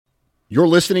You're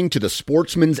listening to the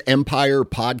Sportsman's Empire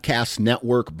Podcast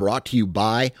Network, brought to you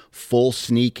by Full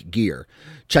Sneak Gear.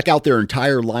 Check out their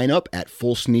entire lineup at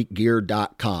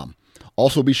fullsneakgear.com.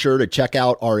 Also be sure to check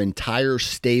out our entire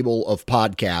stable of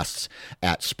podcasts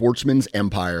at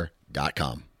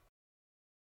sportsmansempire.com.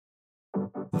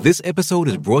 This episode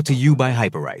is brought to you by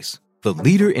Hyperice, the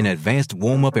leader in advanced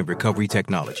warm-up and recovery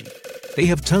technology. They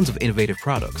have tons of innovative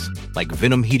products, like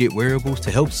Venom-heated wearables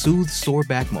to help soothe sore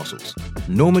back muscles,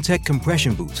 Normatec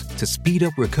compression boots to speed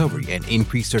up recovery and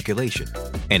increase circulation,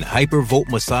 and Hypervolt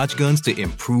massage guns to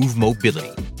improve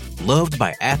mobility. Loved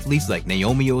by athletes like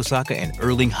Naomi Osaka and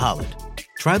Erling Haaland.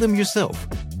 Try them yourself.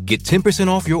 Get 10%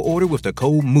 off your order with the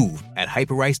code MOVE at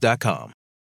hyperice.com.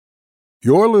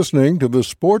 You're listening to the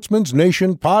Sportsman's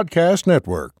Nation Podcast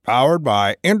Network, powered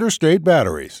by Interstate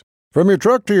Batteries. From your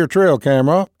truck to your trail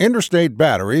camera, Interstate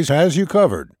Batteries has you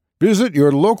covered. Visit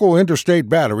your local Interstate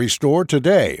Battery store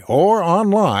today or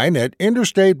online at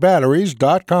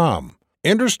interstatebatteries.com.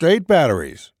 Interstate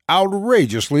Batteries,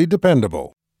 outrageously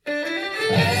dependable.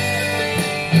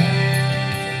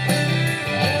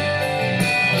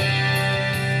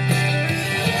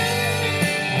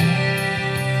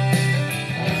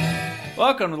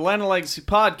 Welcome to the Land of Legacy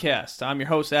Podcast. I'm your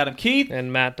host, Adam Keith.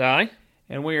 And Matt Dye.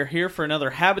 And we are here for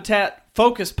another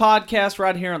Habitat-focused podcast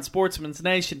right here on Sportsman's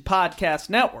Nation Podcast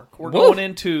Network. We're going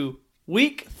into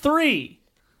week 3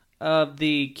 of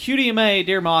the QDMA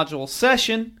Deer Module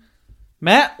session.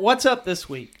 Matt, what's up this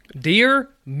week? Deer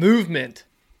movement.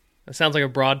 That sounds like a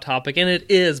broad topic, and it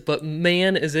is, but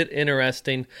man, is it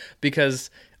interesting, because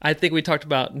I think we talked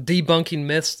about debunking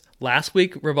myths last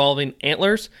week revolving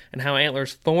antlers and how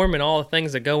antlers form and all the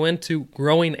things that go into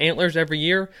growing antlers every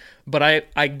year. But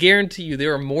I guarantee you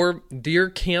there are more deer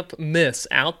camp myths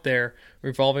out there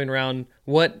revolving around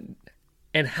what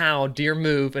and how deer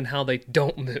move and how they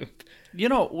don't move. You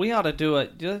know, we ought to do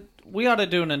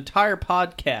an entire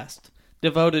podcast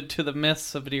devoted to the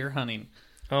myths of deer hunting.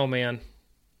 Oh, man.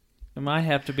 It might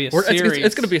have to be a series.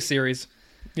 It's going to be a series.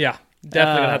 Yeah,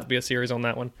 definitely going to have to be a series on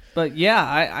that one. But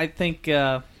yeah, I think,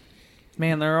 man,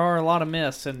 there are a lot of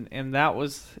myths, and that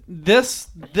was this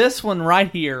one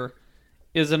right here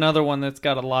is another one that's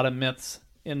got a lot of myths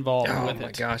involved with it. Oh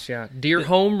my gosh, yeah. Deer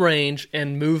home range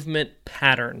and movement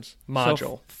patterns module.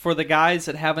 So for the guys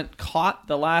that haven't caught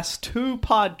the last 2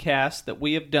 podcasts that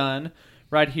we have done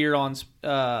right here on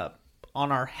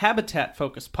our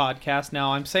Habitat-focused podcast.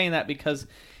 Now, I'm saying that because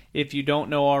if you don't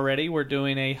know already, we're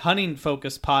doing a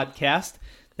hunting-focused podcast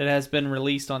that has been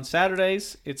released on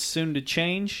Saturdays. It's soon to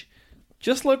change.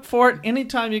 Just look for it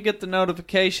anytime you get the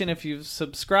notification if you've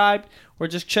subscribed, or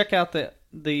just check out the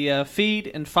feed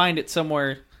and find it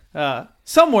somewhere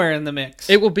in the mix.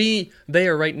 It will be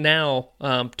there right now,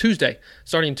 Tuesday,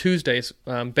 starting Tuesdays.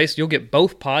 Basically, you'll get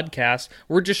both podcasts.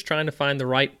 We're just trying to find the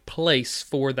right place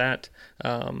for that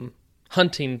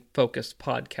hunting-focused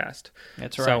podcast.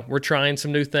 That's right. So we're trying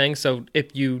some new things. So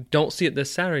if you don't see it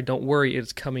this Saturday, don't worry.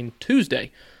 It's coming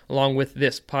Tuesday along with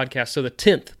this podcast. So the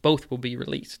 10th, both will be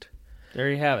released. There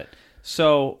you have it.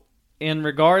 So in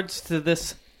regards to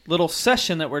this little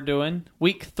session that we're doing,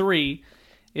 week 3,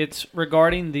 it's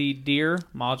regarding the deer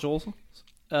modules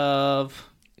of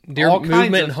deer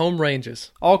movement and home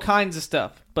ranges. All kinds of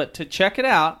stuff. But to check it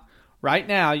out, right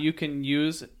now you can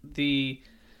use the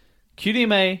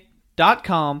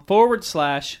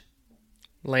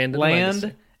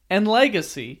QDMA.com/land and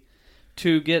legacy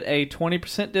to get a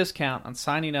 20% discount on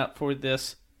signing up for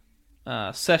this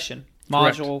session,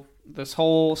 module, correct, this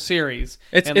whole series.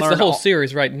 It's the whole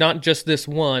series, right? Not just this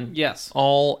one. Yes.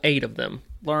 All 8 of them.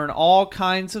 Learn all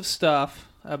kinds of stuff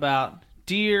about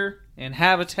deer and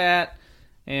habitat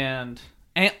and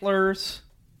antlers.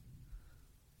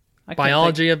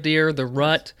 Biology of deer, the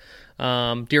rut,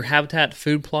 deer habitat,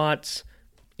 food plots,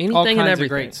 anything all kinds and everything. Of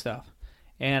great stuff.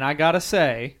 And I got to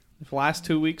say, the last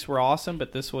 2 weeks were awesome,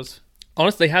 but this was...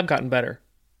 Honestly, they have gotten better.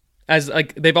 As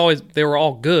like they were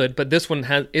all good, but this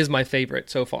one is my favorite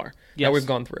so far that we've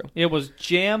gone through. It was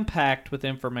jam-packed with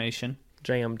information.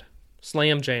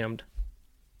 Slam jammed.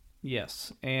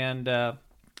 Yes, and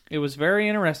it was very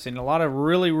interesting. A lot of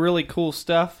really, really cool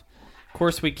stuff. Of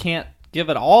course, we can't give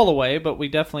it all away, but we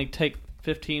definitely take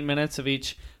 15 minutes of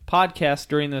each podcast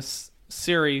during this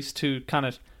series to kind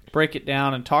of break it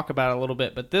down and talk about it a little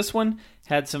bit. But this one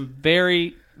had some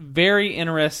very, very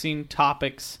interesting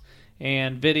topics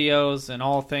and videos and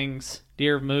all things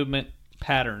deer movement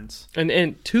patterns.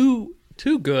 And to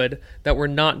too good that we're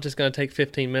not just going to take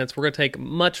 15 minutes. We're going to take a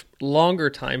much longer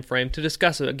time frame to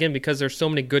discuss it, again, because there's so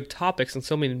many good topics and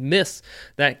so many myths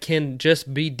that can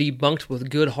just be debunked with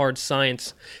good hard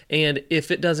science. And if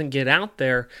it doesn't get out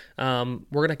there, we're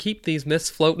going to keep these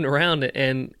myths floating around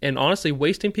and honestly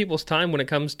wasting people's time when it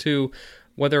comes to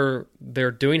whether they're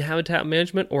doing habitat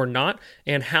management or not,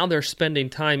 and how they're spending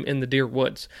time in the deer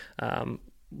woods.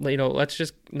 Let's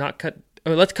just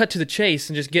let's cut to the chase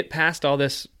and just get past all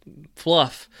this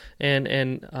fluff. And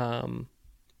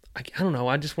I don't know.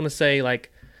 I just want to say,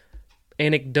 like,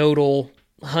 anecdotal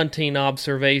hunting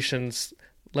observations.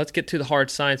 Let's get to the hard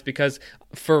science, because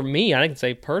for me, I can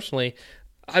say personally,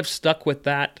 I've stuck with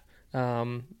that.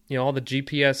 All the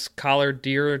GPS collared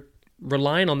deer,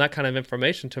 relying on that kind of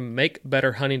information to make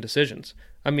better hunting decisions.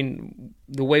 I mean,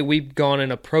 the way we've gone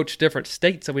and approached different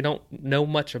states that we don't know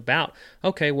much about.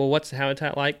 Okay, well, what's the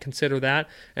habitat like? Consider that.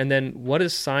 And then what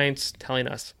is science telling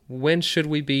us? When should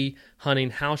we be hunting?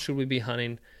 How should we be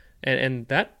hunting? And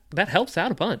that helps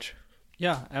out a bunch.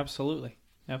 Yeah, absolutely.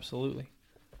 Absolutely.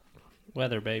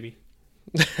 Weather, baby.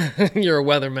 You're a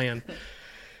weatherman.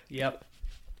 Yep.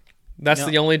 That's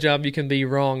the only job you can be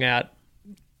wrong at.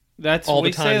 That's all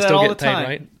the time, still get paid,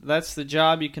 right? That's the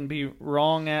job you can be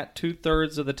wrong at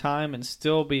 2/3 of the time and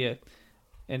still get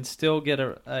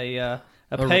a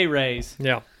pay raise.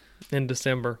 Yeah, in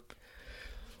December.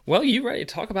 Well, you ready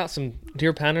to talk about some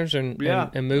deer patterns and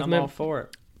movement? I'm all for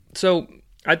it. So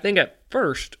I think at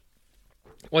first,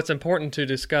 what's important to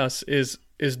discuss is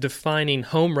defining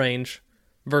home range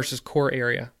versus core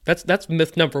area. That's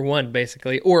myth number one,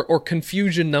 basically, or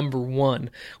confusion number one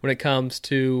when it comes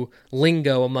to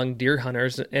lingo among deer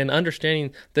hunters, and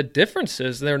understanding the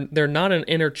differences. They're not an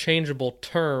interchangeable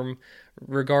term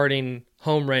regarding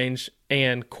home range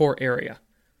and core area.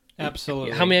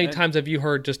 Absolutely. How many times have you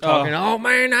heard just talking, oh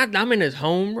man, I'm in his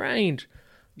home range?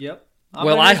 Yep.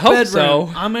 I hope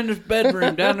so. I'm in his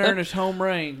bedroom down there in his home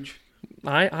range.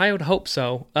 I would hope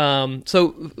so.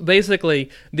 So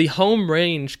basically, the home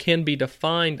range can be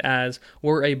defined as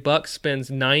where a buck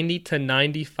spends 90 to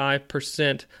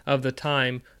 95% of the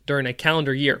time during a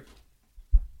calendar year.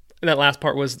 And that last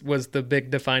part was the big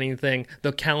defining thing,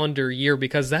 the calendar year,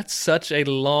 because that's such a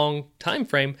long time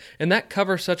frame, and that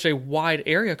covers such a wide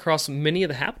area across many of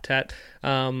the habitat.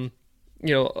 Within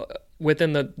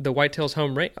the whitetails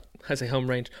home range, I say home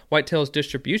range, whitetails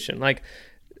distribution, like.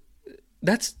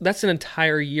 That's an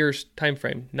entire year's time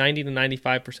frame, 90 to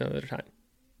 95% of the time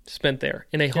spent there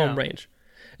in a home range.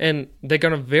 And they're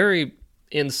going to vary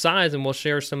in size, and we'll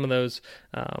share some of those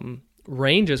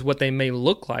ranges, what they may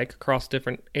look like across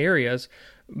different areas.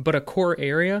 But a core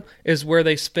area is where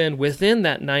they spend within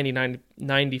that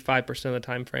 95% of the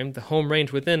time frame, the home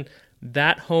range. Within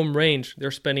that home range, they're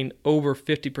spending over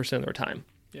 50% of their time.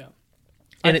 Yeah.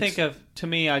 And I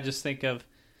just think of,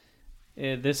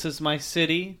 this is my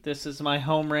city, this is my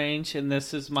home range, and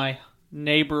this is my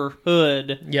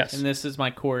neighborhood. Yes. And this is my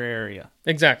core area.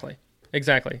 Exactly.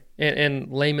 In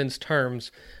layman's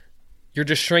terms, you're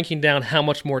just shrinking down how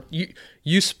much more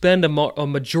you spend a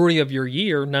majority of your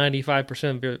year,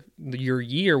 95% of your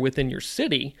year within your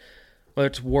city, whether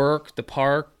it's work, the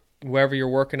park, wherever you're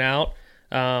working out.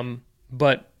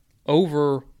 But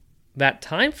over that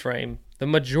time frame, the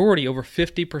majority, over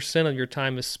 50% of your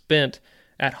time is spent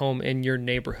at home in your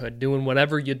neighborhood, doing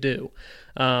whatever you do.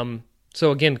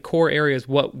 So again, core area is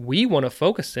what we want to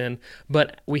focus in,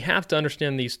 but we have to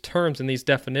understand these terms and these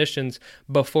definitions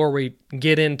before we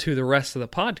get into the rest of the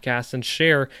podcast and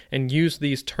share and use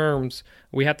these terms.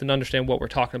 We have to understand what we're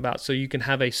talking about, so you can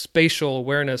have a spatial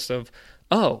awareness of,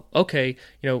 oh, okay,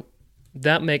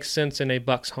 that makes sense in a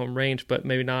buck's home range, but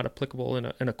maybe not applicable in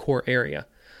a core area.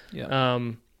 Yeah.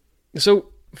 So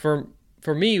for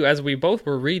me, as we both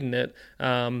were reading it,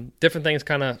 different things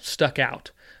kind of stuck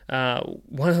out.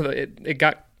 One of it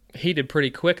got heated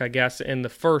pretty quick, I guess, in the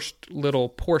first little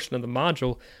portion of the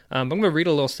module. I'm going to read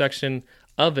a little section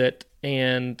of it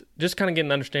and just kind of get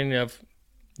an understanding of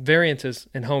variances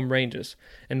in home ranges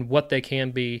and what they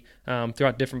can be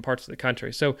throughout different parts of the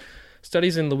country. So,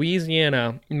 studies in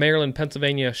Louisiana, Maryland,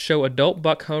 Pennsylvania show adult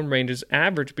buck home ranges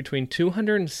average between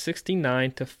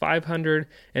 269 to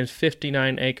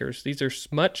 559 acres. These are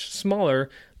much smaller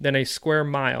than a square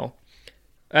mile,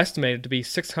 estimated to be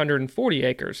 640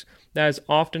 acres. That is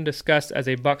often discussed as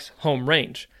a buck's home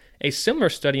range. A similar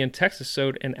study in Texas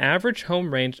showed an average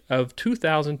home range of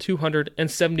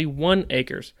 2,271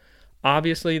 acres.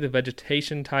 Obviously, the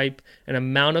vegetation type and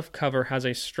amount of cover has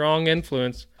a strong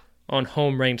influence on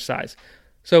home range size.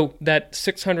 So that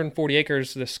 640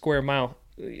 acres, the square mile,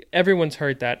 everyone's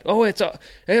heard that. Oh, it's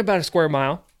about a square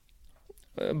mile.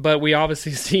 But we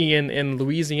obviously see in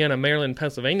Louisiana, Maryland,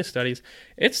 Pennsylvania studies,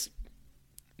 it's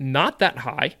not that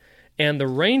high. And the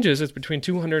ranges is between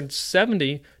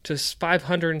 270 to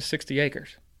 560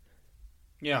 acres.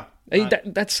 Yeah.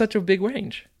 That's such a big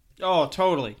range. Oh,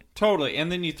 totally. Totally.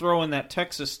 And then you throw in that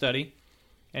Texas study,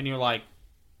 and you're like,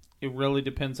 it really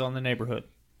depends on the neighborhood.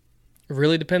 It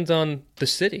really depends on the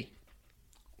city.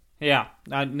 Yeah.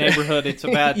 Neighborhood, it's a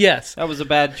bad... Yes. That was a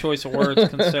bad choice of words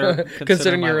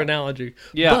considering your analogy.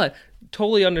 Yeah. But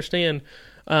totally understand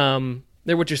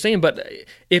what you're saying. But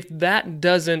if that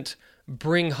doesn't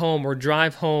bring home or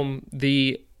drive home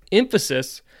the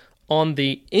emphasis on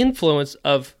the influence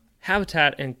of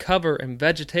habitat and cover and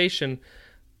vegetation,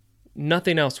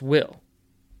 nothing else will.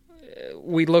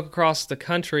 We look across the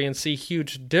country and see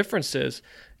huge differences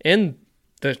in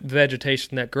the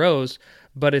vegetation that grows,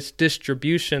 but its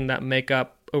distribution that make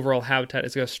up overall habitat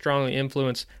is going to strongly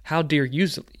influence how deer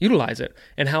utilize it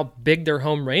and how big their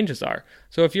home ranges are.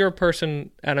 So if you're a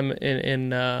person, Adam,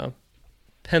 in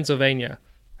Pennsylvania,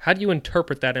 how do you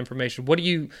interpret that information? What do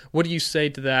you say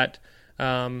to that?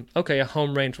 Okay, a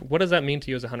home range. What does that mean to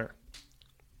you as a hunter?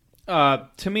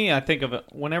 To me, I think of it.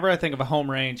 Whenever I think of a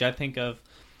home range, I think of.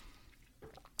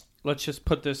 Let's just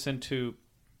put this into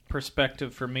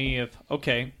perspective for me. Of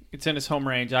okay, it's in his home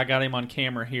range. I got him on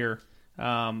camera here.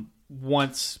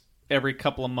 Once every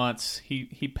couple of months,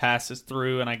 he passes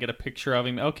through, and I get a picture of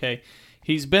him. Okay,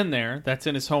 he's been there. That's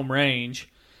in his home range.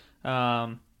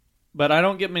 But I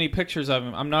don't get many pictures of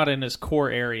him. I'm not in his core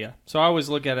area. So I always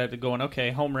look at it going,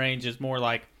 okay, home range is more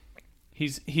like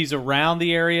he's around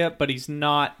the area, but he's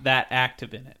not that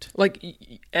active in it. Like,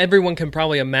 everyone can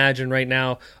probably imagine right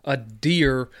now a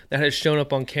deer that has shown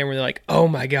up on camera. They're like, oh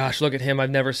my gosh, look at him. I've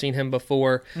never seen him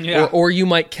before. Yeah. Or you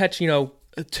might catch, 2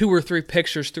 or 3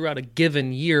 pictures throughout a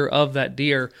given year of that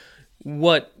deer.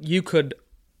 What you could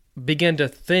begin to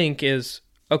think is,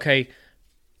 okay,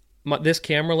 this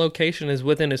camera location is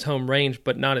within his home range,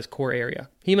 but not his core area.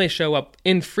 He may show up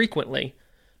infrequently,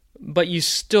 but you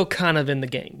still kind of in the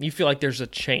game. You feel like there's a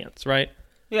chance, right?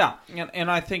 Yeah, and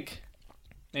I think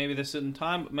maybe this isn't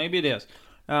time, but maybe it is.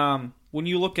 When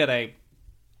you look at a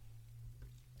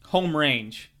home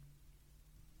range,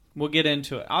 we'll get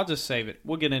into it. I'll just save it.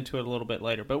 We'll get into it a little bit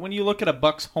later. But when you look at a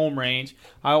buck's home range,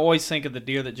 I always think of the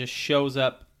deer that just shows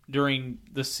up during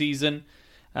the season.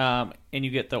 And you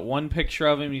get the one picture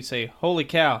of him, and you say, holy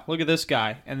cow, look at this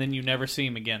guy, and then you never see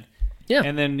him again. Yeah.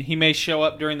 And then he may show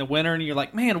up during the winter, and you're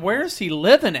like, man, where is he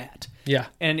living at? Yeah.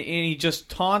 And he just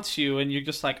taunts you, and you're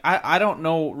just like, I don't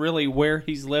know really where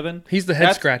he's living. He's the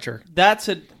head scratcher. That's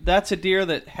a deer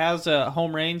that has a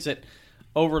home range that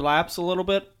overlaps a little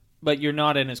bit, but you're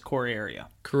not in his core area.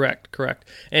 Correct.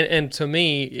 And to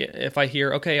me, if I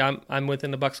hear, okay, I'm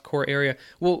within the buck's core area,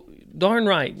 well, darn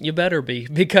right, you better be,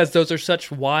 because those are such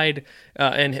wide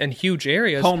and huge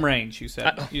areas. Home range, you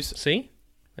said. See?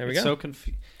 There we go. So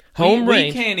confused. Home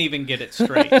range. We can't even get it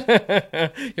straight.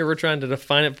 Here we're trying to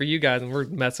define it for you guys, and we're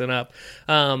messing up.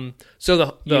 So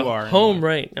the home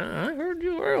range. I heard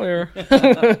you earlier.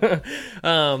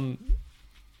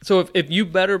 So if you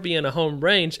better be in a home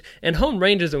range, and home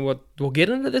ranges, and we'll get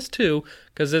into this too,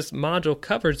 because this module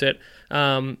covers it,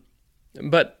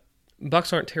 but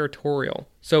bucks aren't territorial.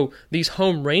 So these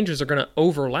home ranges are going to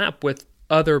overlap with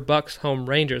other bucks' home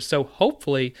ranges. So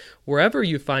hopefully, wherever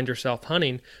you find yourself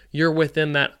hunting, you're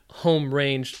within that home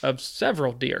range of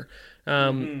several deer.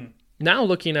 Now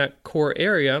looking at core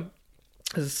area,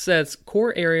 it says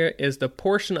core area is the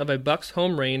portion of a buck's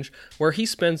home range where he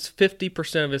spends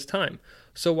 50% of his time.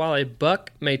 So while a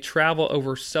buck may travel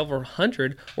over several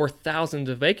hundred or thousands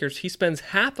of acres, he spends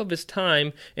half of his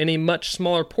time in a much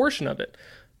smaller portion of it.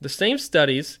 The same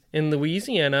studies in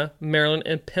Louisiana, Maryland,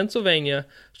 and Pennsylvania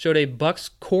showed a buck's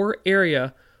core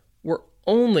area were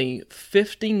only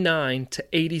 59 to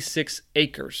 86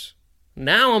 acres.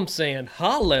 Now I'm saying,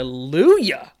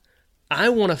 hallelujah! I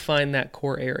want to find that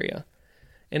core area.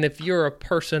 And if you're a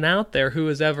person out there who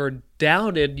has ever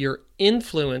doubted your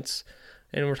influence,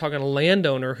 and we're talking a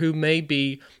landowner who may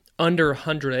be under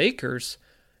 100 acres,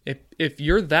 if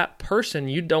you're that person,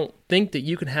 you don't think that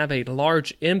you can have a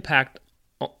large impact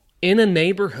in a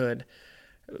neighborhood,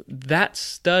 that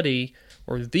study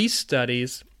or these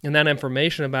studies and that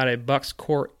information about a buck's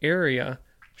core area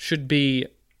should be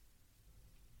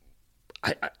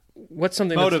what's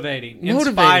something motivating,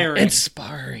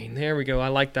 inspiring. There we go. I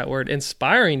like that word.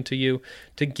 Inspiring to you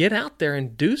to get out there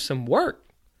and do some work.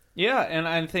 Yeah, and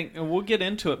I think we'll get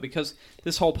into it because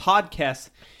this whole podcast,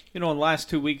 in the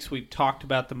last 2 weeks we've talked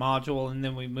about the module and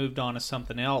then we moved on to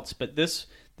something else. But this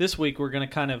week we're going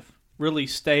to kind of really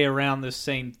stay around this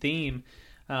same theme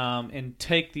and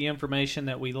take the information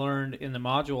that we learned in the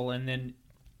module and then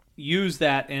use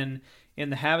that in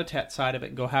the habitat side of it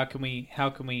and go, how can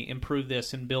we improve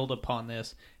this and build upon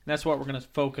this? And that's what we're going to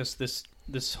focus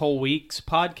this whole week's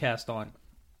podcast on.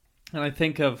 And I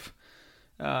think of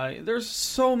there's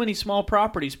so many small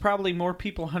properties, probably more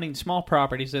people hunting small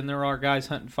properties than there are guys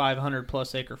hunting 500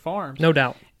 plus acre farms. No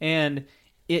doubt. And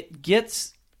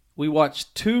we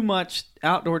watch too much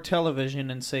outdoor television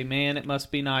and say, man, it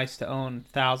must be nice to own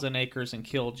 1,000 acres and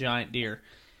kill giant deer.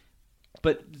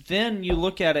 But then you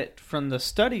look at it from the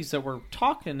studies that we're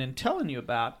talking and telling you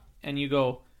about, and you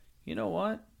go, you know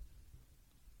what?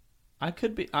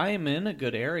 I am in a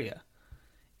good area.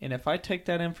 And if I take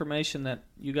that information that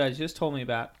you guys just told me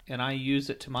about and I use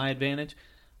it to my advantage,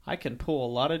 I can pull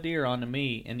a lot of deer onto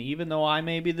me. And even though I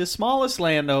may be the smallest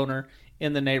landowner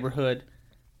in the neighborhood,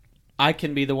 I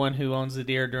can be the one who owns the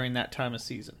deer during that time of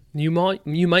season. You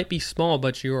might be small,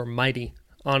 but you are mighty.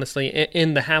 Honestly,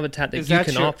 in the habitat that you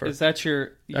can offer. Is that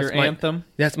your anthem?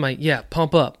 That's my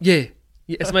pump up. Yeah.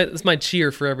 It's my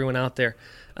cheer for everyone out there.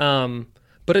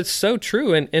 But it's so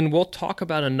true, and we'll talk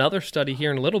about another study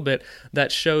here in a little bit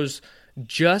that shows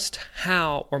just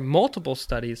how, or multiple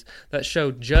studies that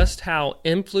show just how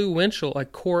influential a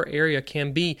core area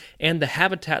can be, and the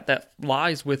habitat that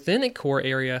lies within a core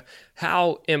area,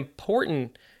 how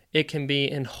important it can be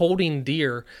in holding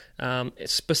deer,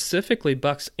 specifically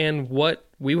bucks, and what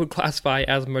we would classify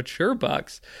as mature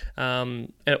bucks,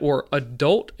 or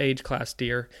adult age class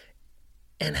deer,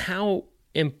 and how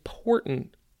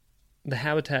important the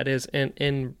habitat is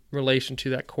in relation to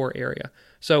that core area.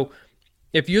 So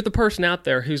if you're the person out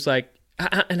there who's like,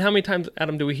 and how many times,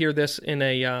 Adam, do we hear this in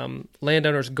a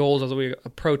landowner's goals as we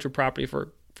approach a property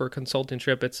for a consulting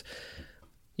trip? It's,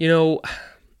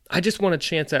 I just want a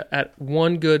chance at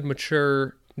one good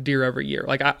mature deer every year.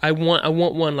 Like I want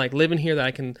one like living here that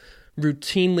I can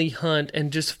routinely hunt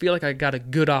and just feel like I got a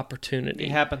good opportunity.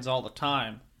 It happens all the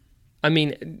time. I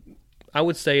mean, I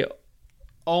would say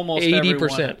almost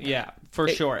 80%. Yeah, for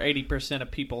sure. 80%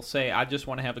 of people say, I just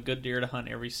want to have a good deer to hunt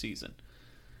every season.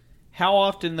 How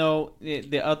often, though,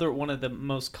 one of the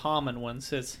most common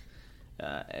ones is,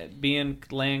 being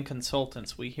land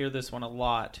consultants, we hear this one a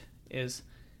lot, is,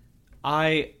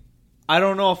 I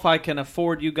don't know if I can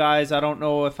afford you guys. I don't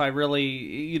know if I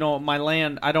really, my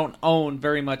land, I don't own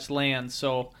very much land,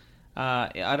 so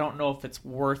I don't know if it's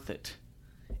worth it.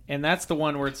 And that's the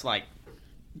one where it's like,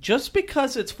 just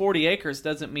because it's 40 acres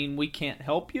doesn't mean we can't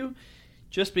help you.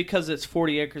 Just because it's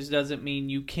 40 acres doesn't mean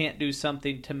you can't do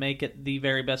something to make it the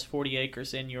very best 40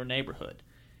 acres in your neighborhood.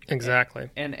 Exactly.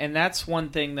 And that's one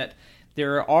thing that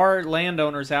there are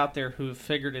landowners out there who have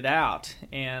figured it out,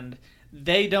 and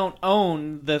they don't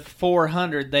own the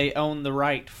 400, they own the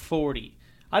right 40.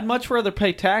 I'd much rather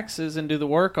pay taxes and do the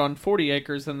work on 40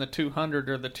 acres than the 200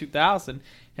 or the 2,000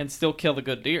 and still kill the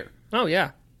good deer. Oh,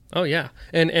 yeah.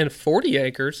 And 40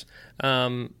 acres,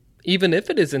 even if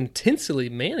it is intensely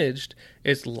managed,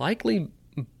 is likely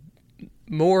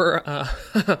more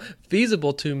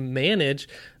feasible to manage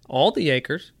all the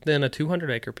acres than a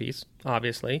 200-acre piece,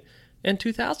 obviously, and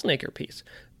 2,000-acre piece.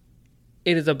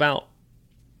 It is about,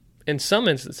 in some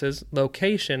instances,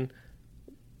 location,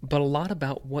 but a lot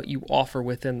about what you offer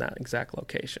within that exact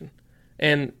location.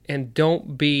 And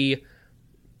don't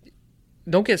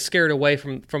get scared away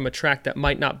from a tract that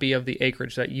might not be of the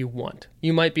acreage that you want.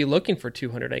 You might be looking for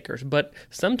 200 acres, but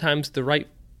sometimes the right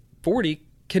 40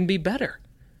 can be better.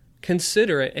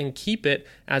 Consider it and keep it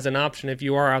as an option if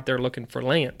you are out there looking for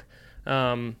land.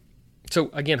 So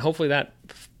again, hopefully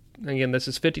this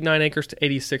is 59 acres to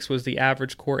 86 was the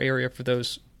average core area for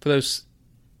those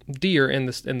deer in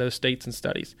those states and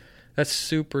studies. That's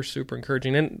super, super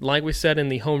encouraging. And like we said, in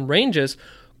the home ranges,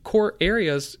 core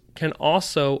areas can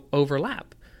also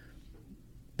overlap.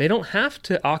 They don't have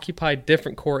to occupy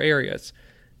different core areas.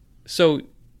 So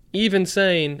even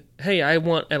saying, hey, I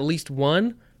want at least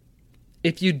one,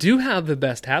 if you do have the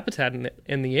best habitat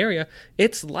in the area,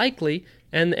 it's likely,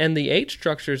 and the age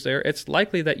structures there, it's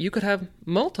likely that you could have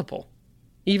multiple,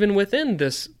 even within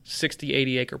this 60,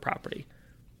 80 acre property.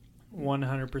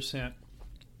 100%.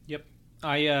 Yep.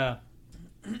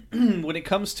 When it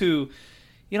comes to,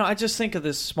 I just think of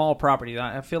this small property.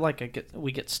 I feel like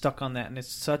we get stuck on that, and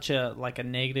it's such a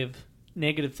negative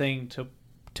thing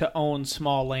to own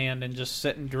small land and just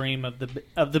sit and dream of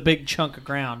the big chunk of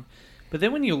ground. But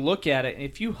then when you look at it,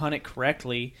 if you hunt it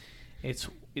correctly, it's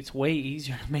way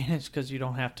easier to manage because you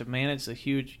don't have to manage the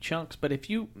huge chunks. But if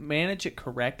you manage it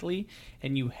correctly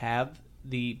and you have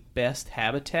the best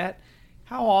habitat,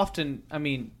 how often? I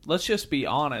mean, let's just be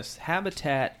honest.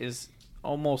 Habitat is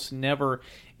almost never.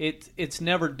 It's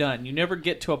never done. You never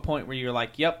get to a point where you're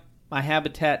like, yep, my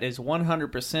habitat is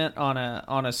 100%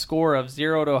 on a score of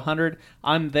 0 to 100,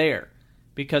 I'm there.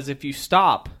 Because if you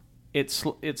stop, it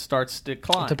starts to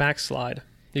decline. It's a backslide.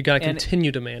 You got to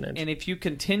continue to manage. And if you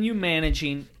continue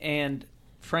managing, and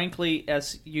frankly,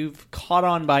 as you've caught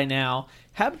on by now,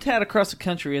 habitat across the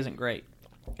country isn't great,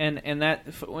 and that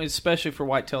especially for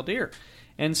whitetail deer.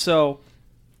 And so,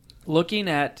 looking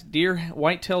at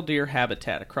whitetail deer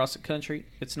habitat across the country,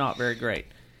 it's not very great.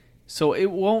 So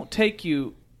it won't take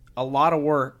you a lot of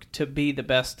work to be the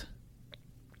best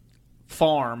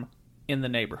farm in the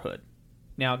neighborhood.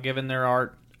 Now, given there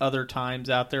are other times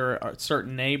out there, are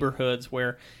certain neighborhoods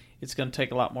where it's going to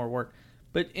take a lot more work.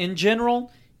 But in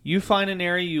general, you find an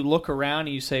area, you look around,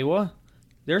 and you say, well,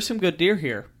 there's some good deer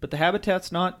here, but the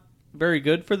habitat's not very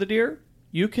good for the deer.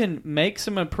 You can make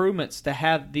some improvements to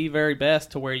have the very best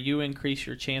to where you increase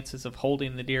your chances of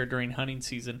holding the deer during hunting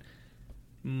season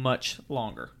much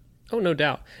longer. Oh, no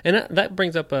doubt. And that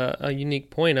brings up a unique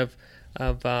point of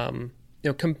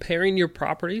comparing your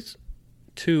properties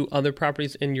to other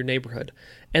properties in your neighborhood,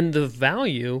 and the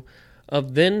value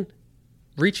of then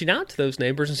reaching out to those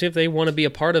neighbors and see if they want to be a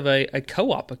part of a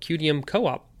co-op, a QDM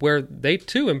co-op, where they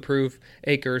too improve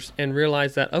acres and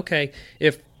realize that, okay,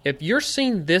 if you're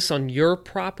seeing this on your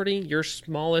property, your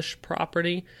smallish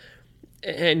property,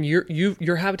 and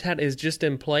your habitat is just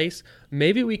in place,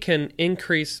 maybe we can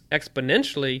increase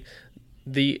exponentially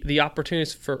the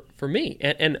opportunities for me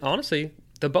and honestly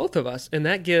the both of us, and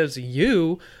that gives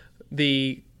you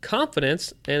the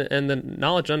confidence and the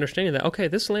knowledge and understanding that, okay,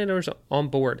 this landowner's on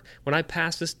board. When I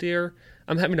pass this deer,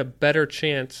 I'm having a better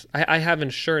chance. I have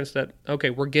insurance that,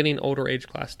 okay, we're getting older age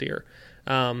class deer.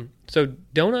 So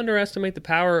don't underestimate the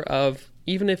power of,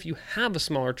 even if you have a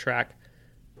smaller tract,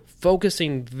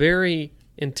 focusing very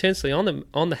intensely on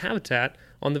the habitat,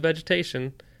 on the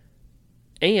vegetation,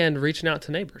 and reaching out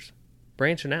to neighbors,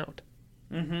 branching out.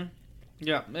 Mm-hmm.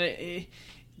 Yeah.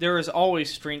 There is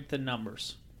always strength in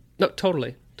numbers. No,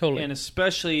 totally. And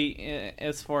especially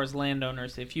as far as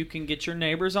landowners, if you can get your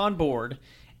neighbors on board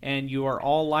and you are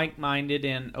all like-minded,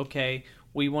 okay,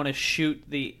 we want to shoot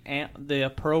the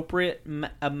appropriate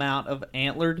amount of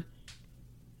antlerless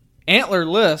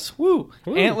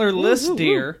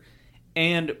deer,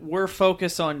 and we're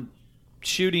focused on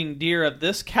shooting deer of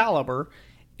this caliber,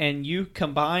 and you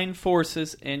combine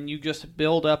forces and you just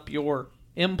build up your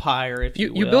empire, if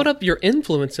you will. You build up your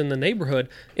influence in the neighborhood,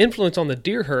 influence on the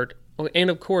deer herd,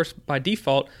 and of course, by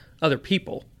default, other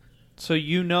people. So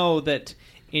you know that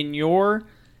in your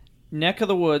neck of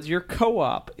the woods, your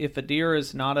co-op, if a deer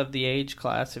is not of the age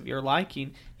class of your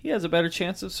liking, he has a better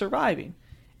chance of surviving.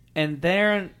 And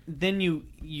then you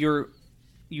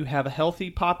have a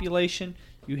healthy population.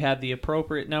 You have the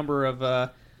appropriate number of,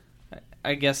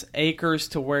 acres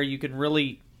to where you can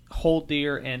really hold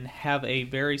deer and have a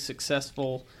very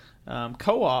successful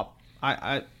co-op.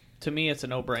 To me, it's a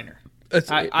no-brainer.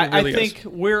 I think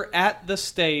we're at the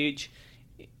stage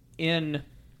in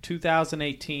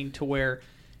 2018 to where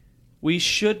we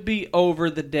should be over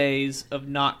the days of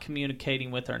not communicating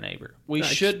with our neighbor. We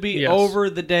should be over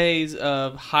the days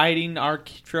of hiding our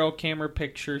trail camera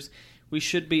pictures. We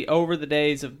should be over the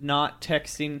days of not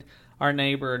texting our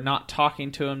neighbor, not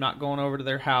talking to them, not going over to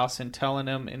their house and telling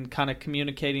them and kind of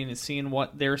communicating and seeing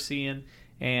what they're seeing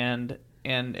and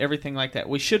everything like that.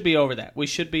 We should be over that. We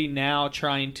should be now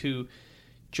trying to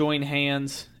join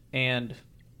hands and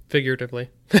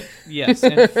figuratively, yes,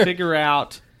 and figure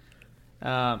out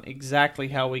exactly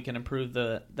how we can improve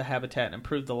the habitat and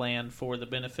improve the land for the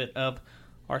benefit of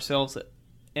ourselves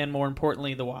and, more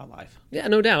importantly, the wildlife. Yeah,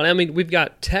 no doubt. I mean, we've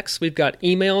got texts, we've got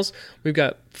emails, we've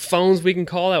got phones we can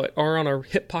call that are on our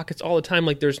hip pockets all the time.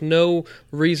 Like, there's no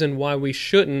reason why we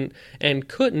shouldn't and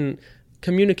couldn't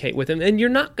communicate with them. And you're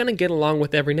not going to get along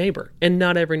with every neighbor, and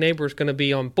not every neighbor is going to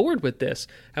be on board with this.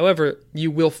 However, you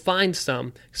will find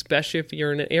some, especially if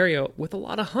you're in an area with a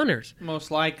lot of hunters. Most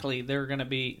likely, they're going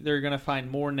to find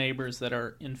more neighbors that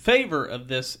are in favor of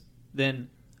this than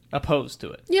opposed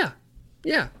to it. Yeah.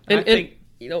 And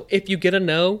if you get a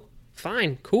no,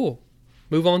 fine, cool.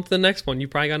 Move on to the next one. You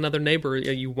probably got another neighbor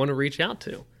you want to reach out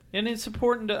to. And it's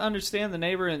important to understand the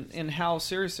neighbor and how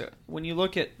serious it is. When you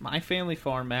look at my family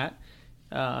farm, Matt,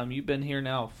 you've been here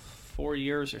now 4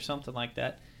 years or something like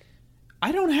that.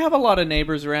 I don't have a lot of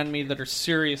neighbors around me that are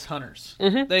serious hunters.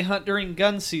 Mm-hmm. They hunt during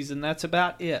gun season. That's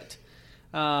about it.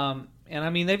 And I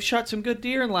mean, they've shot some good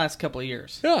deer in the last couple of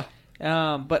years. Yeah.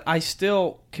 But I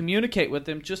still communicate with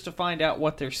them just to find out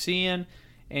what they're seeing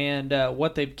and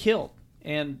what they've killed.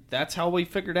 And that's how we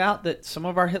figured out that some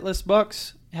of our hitless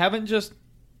bucks haven't just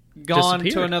gone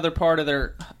to another part of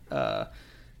their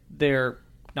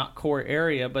not core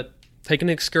area, but take an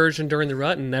excursion during the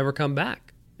rut and never come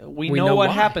back. we know what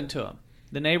why. happened to him.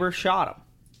 The neighbor shot him.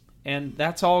 And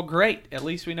that's all great. At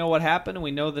least we know what happened, and we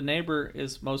know the neighbor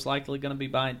is most likely going to be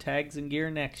buying tags and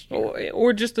gear next year.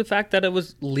 Or just the fact that it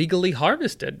was legally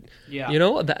harvested. Yeah. You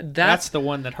know, that's the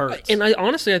one that hurts. And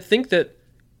I think that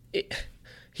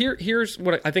here's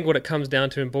what it comes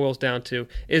down to and boils down to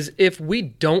is if we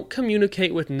don't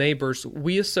communicate with neighbors,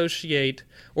 we associate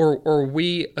or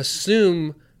we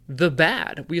assume the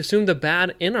bad. We assume the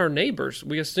bad in our neighbors.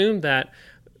 We assume that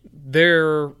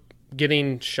they're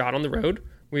getting shot on the road.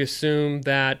 We assume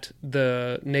that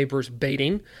the neighbor's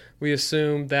baiting. We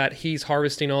assume that he's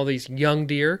harvesting all these young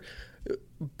deer.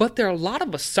 But there are a lot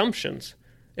of assumptions.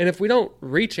 And if we don't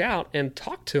reach out and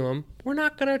talk to them, we're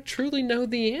not going to truly know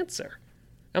the answer.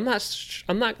 I'm not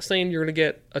saying you're going to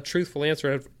get a truthful answer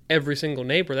out of every single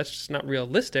neighbor. That's just not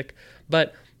realistic.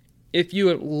 But if you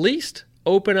at least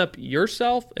open up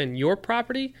yourself and your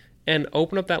property and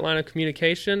open up that line of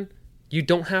communication, you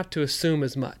don't have to assume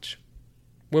as much.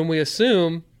 When we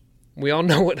assume, we all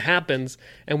know what happens,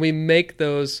 and we make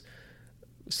those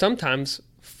sometimes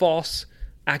false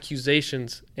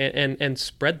accusations and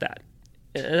spread that.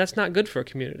 And that's not good for a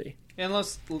community. And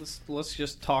let's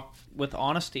just talk with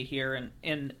honesty here.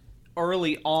 And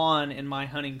early on in my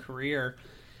hunting career,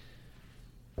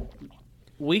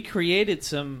 we created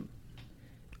some,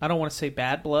 I don't want to say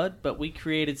bad blood, but we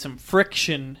created some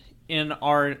friction in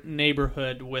our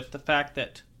neighborhood with the fact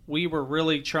that we were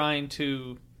really trying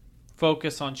to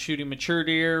focus on shooting mature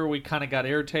deer. We kind of got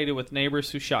irritated with neighbors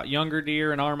who shot younger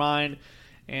deer in our mind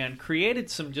and created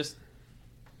some just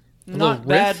not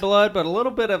bad blood, but a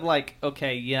little bit of like,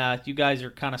 okay, yeah, you guys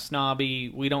are kind of snobby.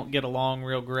 We don't get along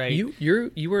real great.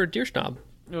 You were a deer snob.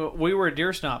 We were a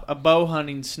deer snob, a bow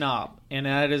hunting snob, and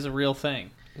that is a real thing.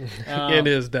 It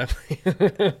is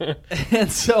definitely.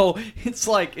 And so it's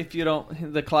like if you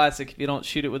don't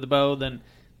shoot it with a bow, then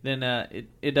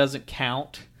it doesn't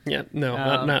count. Yeah, no,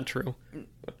 not true.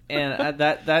 And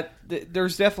that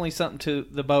there's definitely something to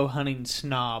the bow hunting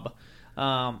snob.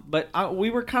 But we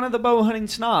were kind of the bow hunting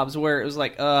snobs, where it was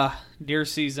like, deer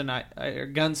season, or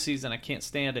gun season, I can't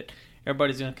stand it.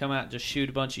 Everybody's going to come out and just shoot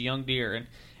a bunch of young deer,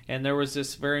 and there was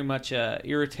this very much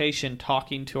irritation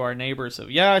talking to our neighbors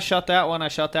of, yeah, I shot that one, I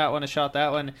shot that one, I shot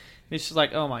that one. And it's just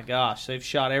like, oh my gosh, they've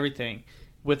shot everything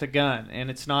with a gun, and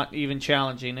it's not even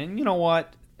challenging. And you know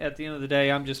what? At the end of the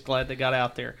day, I'm just glad they got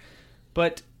out there.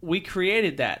 But we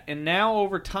created that, and now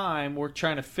over time, we're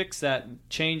trying to fix that and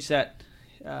change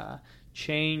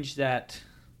that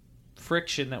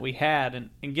friction that we had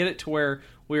and get it to where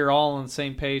we're all on the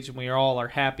same page and we all are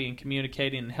happy and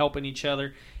communicating and helping each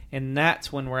other. And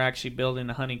that's when we're actually building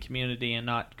a hunting community and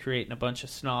not creating a bunch of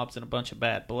snobs and a bunch of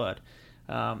bad blood.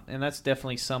 And that's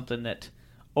definitely something that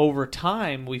over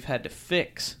time we've had to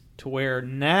fix to where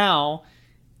now,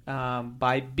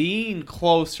 by being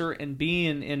closer and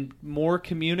being in more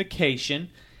communication,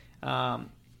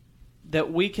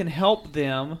 that we can help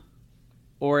them,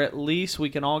 or at least we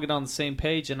can all get on the same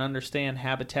page and understand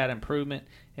habitat improvement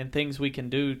and things we can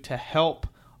do to help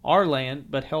our land,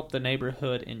 but help the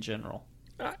neighborhood in general.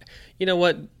 You know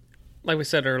what? Like we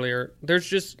said earlier,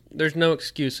 there's no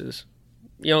excuses.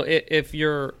 You know, if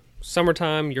you're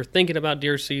summertime, you're thinking about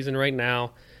deer season right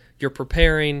now, you're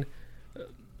preparing,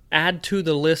 add to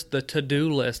the list, the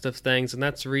to-do list of things, and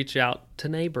that's reach out to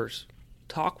neighbors.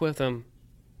 Talk with them.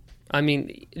 I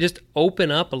mean, just open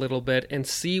up a little bit and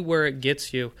see where it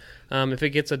gets you. If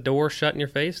it gets a door shut in your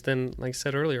face, then, like I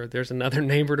said earlier, there's another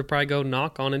neighbor to probably go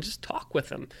knock on and just talk with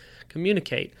them,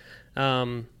 communicate.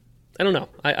 I don't know.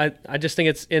 I just think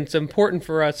it's important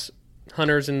for us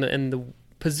hunters in the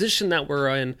position that we're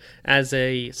in as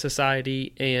a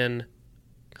society and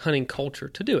hunting culture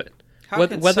to do it.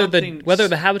 Whether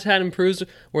the habitat improves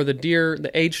or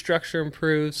the age structure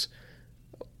improves,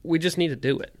 we just need to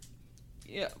do it.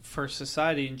 Yeah, for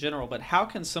society in general. But how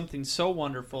can something so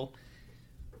wonderful,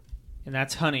 and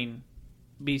that's hunting,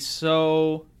 be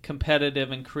so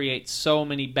competitive and create so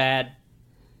many bad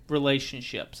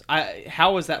relationships?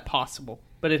 How is that possible?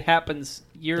 But it happens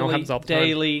yearly, happens all the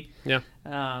daily. time.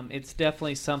 Yeah, it's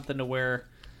definitely something to where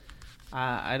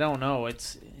I don't know.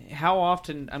 It's how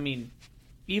often. I mean,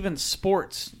 even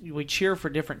sports, we cheer for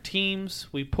different teams,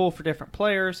 we pull for different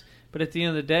players, but at the end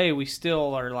of the day, we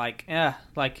still are like,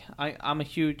 I'm a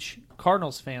huge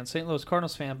Cardinals fan, St. Louis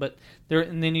Cardinals fan, but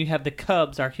and then you have the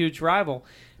Cubs, our huge rival.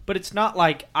 But it's not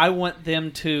like I want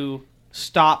them to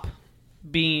stop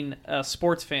being a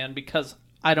sports fan because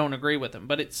I don't agree with them.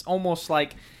 But it's almost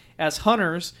like, as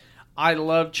hunters, I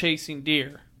love chasing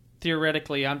deer.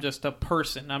 Theoretically, I'm just a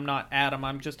person. I'm not Adam.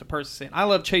 I'm just a person saying, I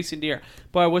love chasing deer.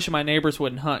 But I wish my neighbors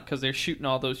wouldn't hunt because they're shooting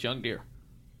all those young deer.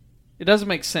 It doesn't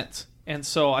make sense. And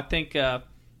so I think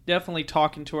definitely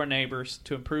talking to our neighbors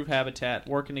to improve habitat,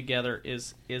 working together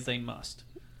is a must.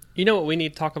 You know what we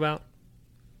need to talk about?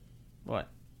 What?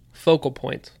 Focal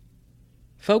points.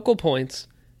 Focal points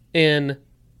in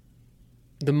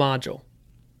the module.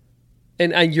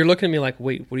 And you're looking at me like,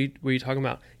 wait, what are you talking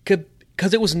about?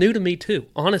 Because it was new to me too,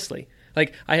 honestly.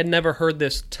 Like, I had never heard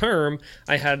this term.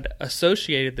 I had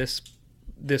associated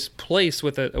this place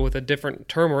with a different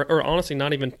term, or honestly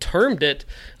not even termed it.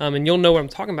 And you'll know what I'm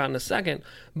talking about in a second.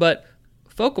 But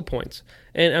focal points.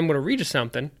 And I'm going to read you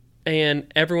something.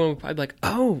 And everyone would probably be like,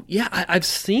 oh, yeah, I've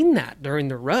seen that during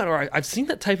the rut, or I've seen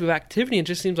that type of activity. And it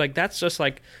just seems like that's just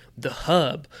like the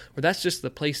hub, or that's just the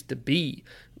place to be.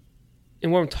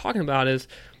 And what I'm talking about is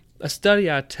a study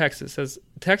out of Texas says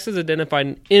Texas identified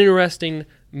an interesting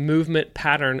movement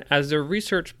pattern as their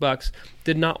research bucks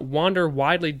did not wander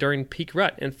widely during peak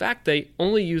rut. In fact, they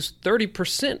only used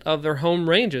 30% of their home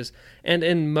ranges, and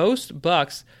in most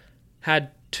bucks had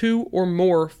 2 or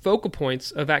more focal points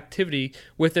of activity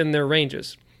within their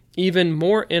ranges. Even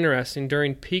more interesting,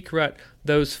 during peak rut,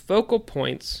 those focal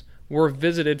points were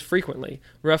visited frequently,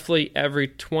 roughly every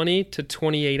 20 to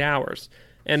 28 hours,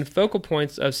 and focal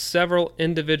points of several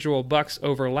individual bucks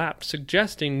overlapped,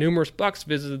 suggesting numerous bucks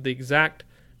visited the exact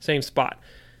same spot.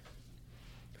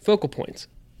 Focal points.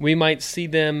 We might see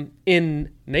them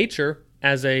in nature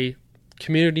as a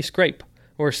community scrape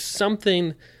or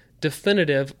something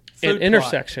definitive, an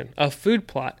intersection, a food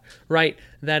plot, right,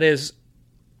 that is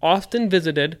often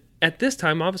visited. At this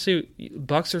time, obviously,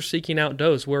 bucks are seeking out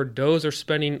does, where does are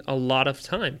spending a lot of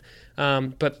time.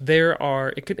 But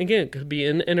it could be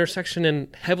an intersection in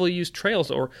heavily used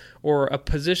trails, or a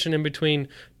position in between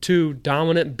 2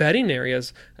 dominant bedding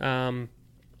areas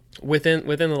within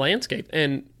the landscape.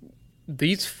 And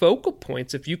these focal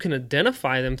points, if you can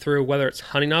identify them through whether it's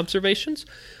hunting observations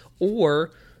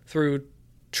or through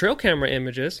trail camera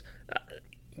images,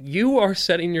 you are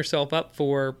setting yourself up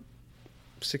for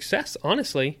success,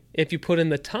 honestly, if you put in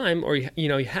the time, or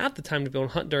you have the time to go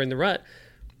and hunt during the rut.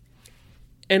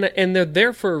 And they're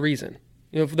there for a reason.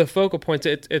 For the focal points,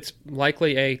 it's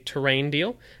likely a terrain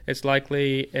deal. It's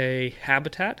likely a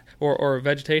habitat or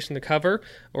vegetation to cover,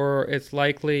 or it's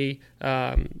likely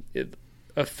a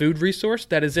food resource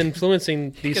that is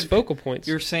influencing these focal points.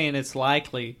 You're saying it's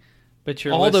likely, but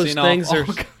you're all those things are.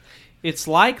 It's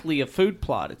likely a food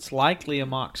plot. It's likely a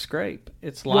mock scrape.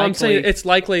 It's likely. Well, I'm saying it's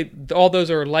likely. All those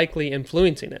are likely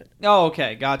influencing it. Oh,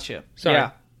 okay, gotcha. Sorry.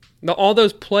 Yeah. Now, all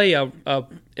those play a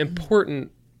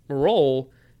important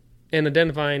role in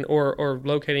identifying or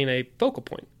locating a focal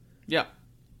point. Yeah.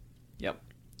 Yep.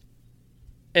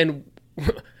 And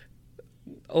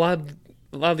a lot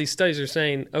of these studies are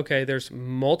saying, okay, there's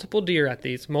multiple deer at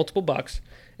these, multiple bucks,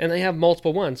 and they have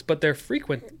multiple ones, but they're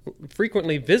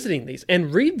frequently visiting these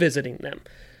and revisiting them.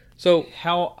 So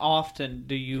how often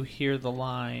do you hear the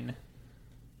line,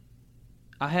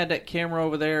 I had that camera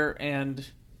over there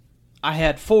and I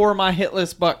had 4 of my hit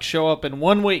list bucks show up in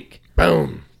 1 week.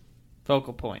 Boom.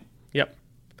 Focal point. Yep.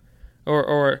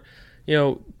 Or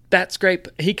that scrape,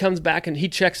 he comes back and he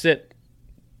checks it,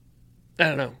 I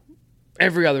don't know,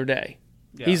 every other day.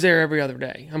 Yeah. He's there every other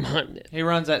day. I'm hunting it. He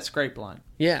runs that scrape line.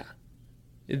 Yeah.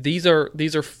 These are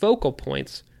focal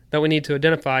points that we need to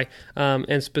identify,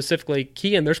 and specifically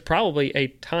key in. There's probably a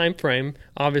time frame,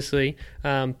 obviously,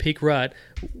 peak rut,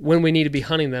 when we need to be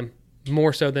hunting them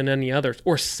more so than any others,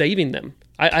 or saving them.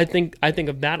 I think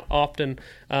of that often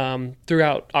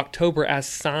throughout October, as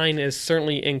sign is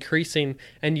certainly increasing,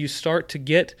 and you start to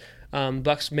get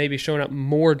bucks maybe showing up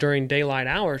more during daylight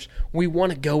hours. We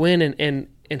want to go in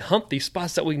and hunt these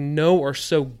spots that we know are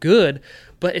so good,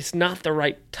 but it's not the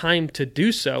right time to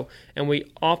do so, and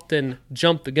we often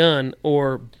jump the gun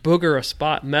or booger a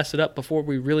spot, mess it up before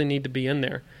we really need to be in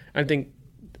there. I think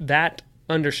that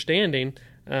understanding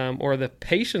or the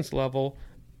patience level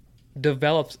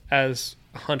develops as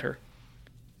a hunter.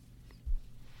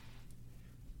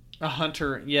 A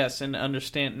hunter, yes, and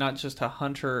understand, not just a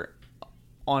hunter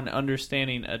on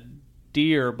understanding a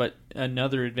deer, but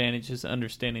another advantage is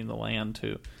understanding the land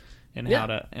too, and how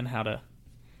to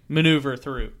maneuver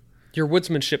through. Your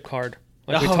woodsmanship card,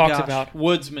 like we talked about.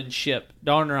 Woodsmanship,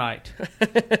 darn right.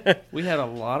 We had a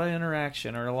lot of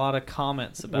interaction or a lot of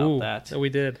comments about that. We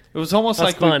did. It was almost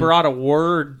like fun. We brought a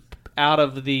word out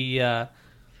of the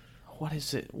what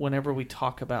is it? Whenever we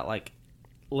talk about like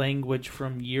language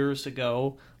from years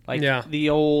ago, like the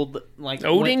old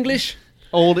English.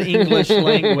 Old English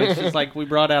language. It's like we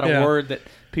brought out a word that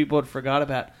people had forgot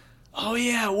about. Oh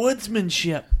yeah,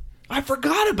 woodsmanship. I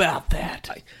forgot about that.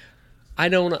 I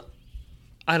don't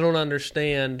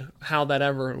understand how that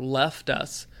ever left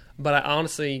us, but I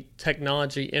honestly,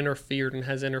 technology interfered and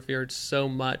has interfered so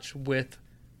much with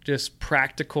just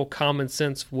practical, common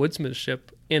sense woodsmanship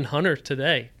in hunters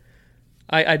today.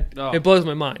 It blows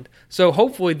my mind. So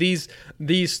hopefully these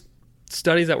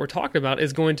studies that we're talking about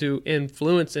is going to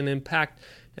influence and impact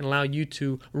and allow you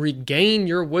to regain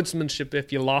your woodsmanship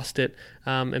if you lost it,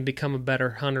 and become a better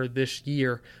hunter this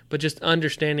year. But just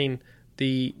understanding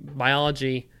the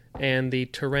biology and the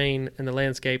terrain and the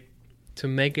landscape to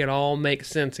make it all make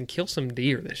sense and kill some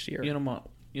deer this year. You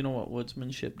know what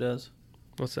woodsmanship does?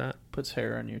 What's that? Puts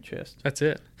hair on your chest. That's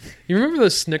it. You remember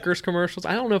those Snickers commercials?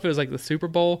 I don't know if it was like the Super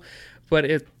Bowl, but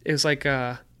it was like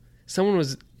someone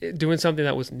was doing something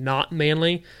that was not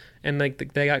manly, and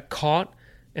like they got caught,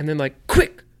 and then like,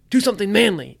 quick, do something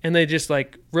manly, and they just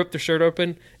like rip their shirt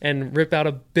open and rip out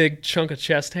a big chunk of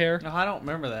chest hair. No, I don't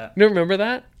remember that. You don't remember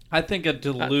that? I think of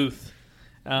Duluth.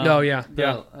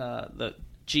 The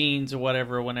jeans or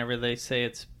whatever, whenever they say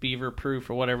it's beaver proof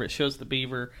or whatever, it shows the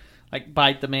beaver like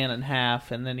bite the man in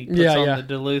half, and then he puts on the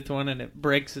Duluth one and it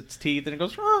breaks its teeth and it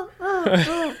goes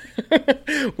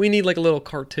we need like a little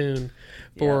cartoon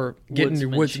for getting your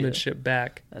woodsmanship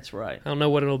back. That's right. I don't know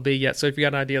what it'll be yet, so if you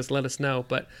got ideas, let us know.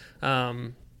 But wow,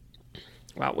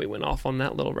 we went off on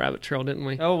that little rabbit trail, didn't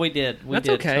we? Oh, we did. That's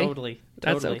okay. Totally.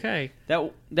 That's okay.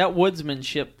 That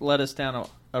woodsmanship led us down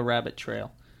a rabbit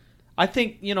trail. I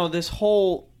think, this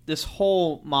whole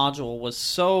module was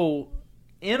so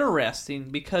interesting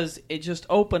because it just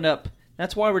opened up.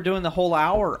 That's why we're doing the whole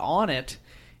hour on it,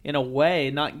 in a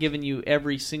way, not giving you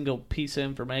every single piece of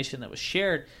information that was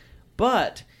shared,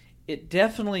 but it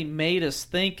definitely made us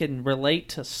think and relate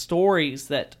to stories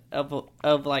that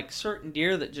of like certain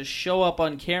deer that just show up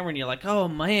on camera and you're like, oh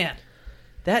man,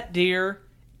 that deer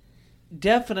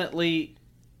definitely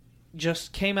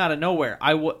just came out of nowhere.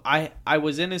 I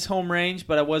was in his home range,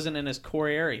 but I wasn't in his core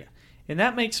area. And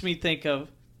that makes me think of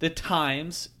the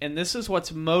times, and this is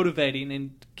what's motivating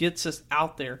and gets us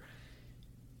out there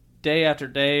day after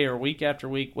day or week after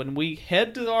week, when we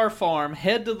head to our farm,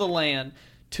 head to the land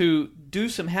to do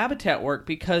some habitat work,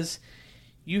 because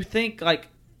you think like,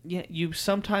 you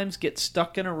sometimes get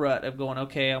stuck in a rut of going,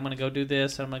 okay, I'm going to go do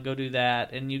this, I'm going to go do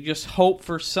that, and you just hope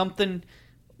for something.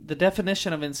 The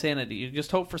definition of insanity, you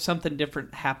just hope for something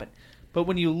different to happen. But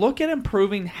when you look at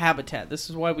improving habitat, this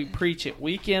is why we preach it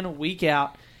week in, week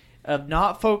out, of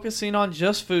not focusing on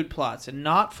just food plots and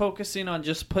not focusing on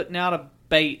just putting out a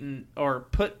bait or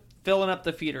filling up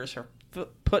the feeders or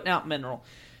putting out mineral.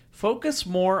 Focus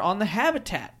more on the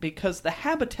habitat, because the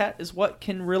habitat is what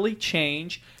can really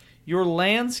change your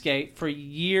landscape for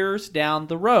years down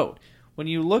the road. When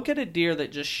you look at a deer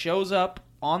that just shows up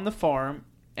on the farm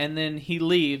and then he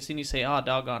leaves and you say, oh,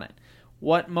 doggone it.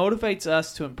 What motivates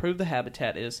us to improve the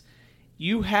habitat is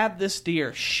you have this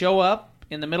deer show up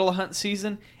in the middle of hunting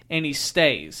season and he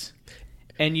stays.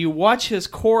 And you watch his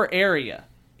core area,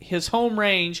 his home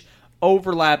range,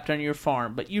 overlapped on your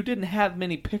farm, but you didn't have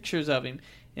many pictures of him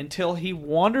until he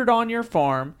wandered on your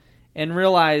farm and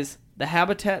realized the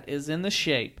habitat is in the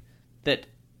shape that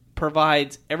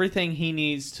provides everything he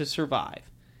needs to survive.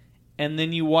 And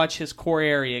then you watch his core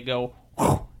area go,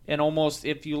 and almost,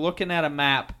 if you're looking at a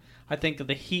map, I think of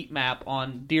the heat map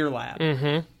on Deer Lab.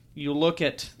 Mm-hmm. You look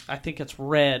at, I think it's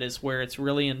red is where it's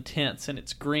really intense, and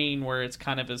it's green where it's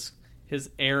kind of his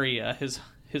area,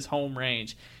 his home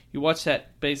range. You watch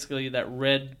that, basically that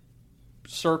red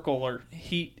circle or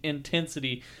heat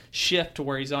intensity shift to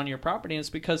where he's on your property, and it's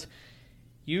because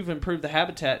you've improved the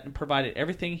habitat and provided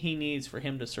everything he needs for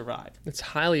him to survive. It's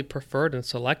highly preferred and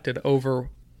selected over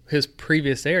his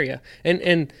previous area.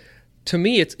 And to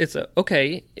me, it's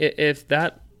okay if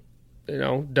that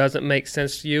doesn't make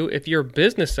sense to you. If you're a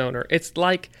business owner, it's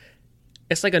like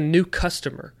a new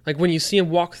customer. Like when you see them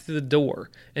walk through the door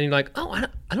and you're like, oh,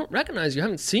 I don't recognize you. I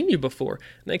haven't seen you before.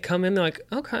 And they come in, they're like,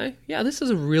 okay, yeah, this is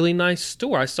a really nice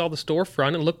store. I saw the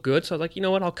storefront, it looked good. So I was like, you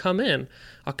know what, I'll come in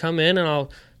and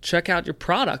I'll check out your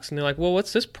products. And they're like, well,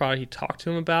 what's this product? You talk to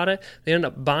them about it. They end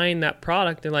up buying that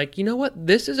product. They're like, you know what,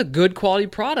 this is a good quality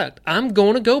product. I'm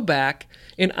going to go back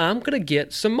and I'm going to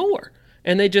get some more.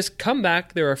 And they just come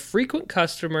back. They're a frequent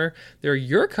customer. They're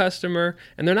your customer,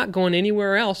 and they're not going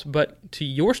anywhere else but to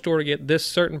your store to get this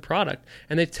certain product.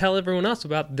 And they tell everyone else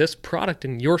about this product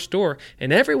in your store,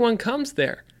 and everyone comes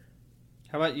there.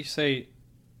 How about you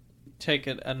take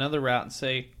it another route and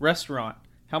say restaurant?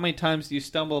 How many times do you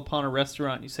stumble upon a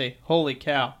restaurant and you say, holy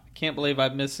cow, I can't believe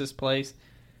I've missed this place.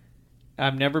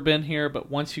 I've never been here, but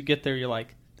once you get there, you're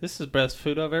like, this is the best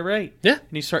food I've ever ate. Yeah.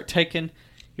 And you start taking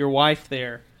your wife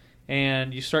there.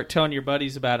 And you start telling your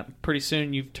buddies about it. Pretty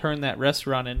soon you've turned that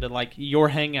restaurant into like your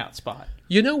hangout spot.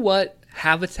 You know what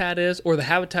habitat is, or the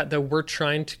habitat that we're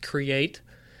trying to create?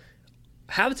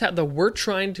 Habitat that we're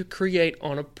trying to create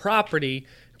on a property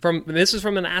this is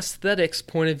from an aesthetics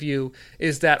point of view,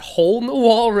 is that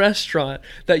hole-in-the-wall restaurant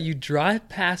that you drive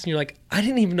past and you're like, I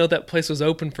didn't even know that place was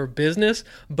open for business,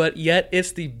 but yet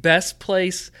it's the best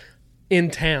place in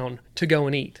town to go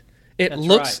and eat. It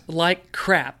looks like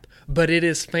crap, but it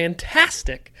is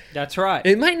fantastic. That's right.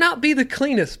 It might not be the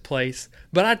cleanest place,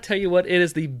 but I tell you what, it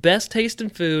is the best tasting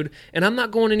food, and I'm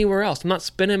not going anywhere else. I'm not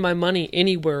spending my money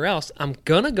anywhere else. I'm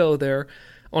going to go there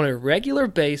on a regular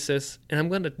basis, and I'm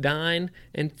going to dine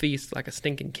and feast like a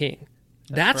stinking king.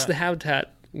 That's the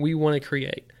habitat we want to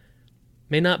create.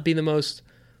 May not be the most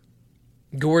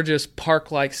gorgeous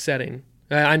park-like setting.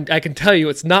 I can tell you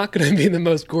it's not going to be the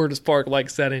most gorgeous park-like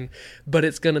setting, but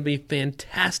it's going to be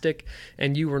fantastic,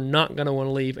 and you are not going to want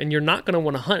to leave, and you're not going to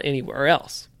want to hunt anywhere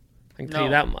else. I can tell you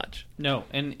that much. No,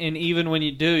 and even when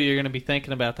you do, you're going to be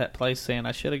thinking about that place, saying,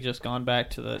 "I should have just gone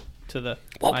back to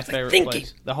my favorite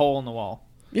place, the hole in the wall."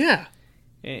 Yeah,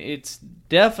 it's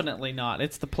definitely not.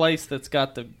 It's the place that's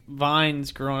got the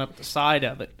vines growing up the side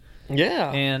of it. Yeah,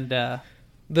 and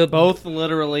both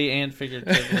literally and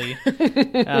figuratively.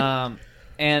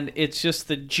 And it's just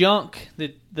the junk,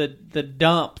 the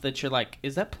dump that you're like,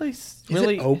 is that place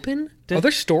really open? Are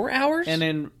there store hours? And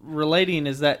then relating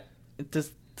is that does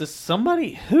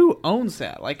somebody who owns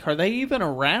that, like, are they even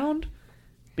around?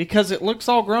 Because it looks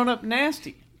all grown up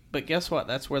nasty. But guess what?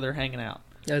 That's where they're hanging out.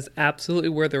 That's absolutely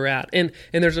where they're at. And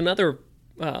there's another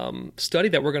study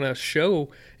that we're going to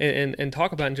show and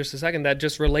talk about in just a second that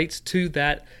just relates to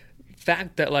that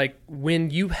fact that, like, when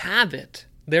you have it,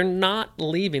 they're not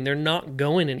leaving. They're not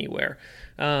going anywhere.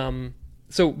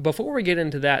 So before we get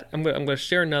into that, I'm going to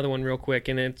share another one real quick,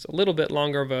 and it's a little bit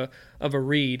longer of a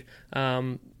read,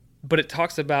 but it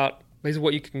talks about basically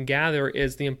what you can gather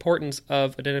is the importance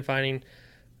of identifying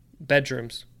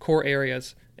bedrooms, core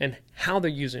areas, and how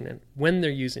they're using it, when they're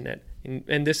using it.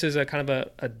 And this is a kind of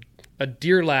a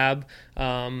deer lab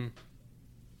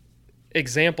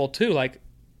example too, like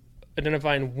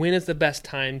identifying when is the best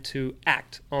time to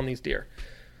act on these deer.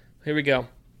 Here we go.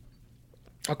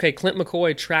 Okay, Clint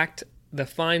McCoy tracked the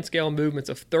fine scale movements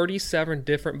of 37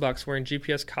 different bucks wearing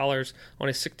GPS collars on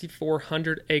a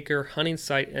 6,400-acre hunting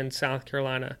site in South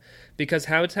Carolina. Because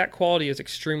habitat quality is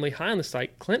extremely high on the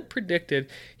site, Clint predicted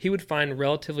he would find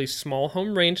relatively small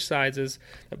home range sizes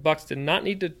that bucks did not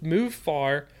need to move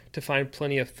far to find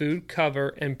plenty of food, cover,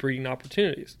 and breeding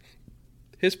opportunities.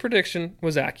 His prediction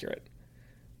was accurate.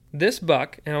 This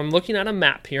buck, and I'm looking at a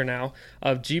map here now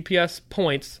of GPS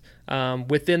points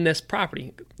within this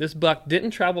property. This buck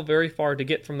didn't travel very far to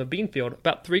get from the bean field,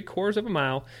 about 3/4 of a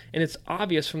mile, and it's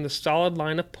obvious from the solid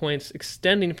line of points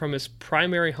extending from his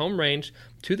primary home range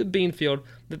to the bean field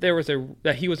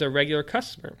that he was a regular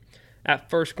customer. At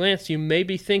first glance, you may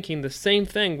be thinking the same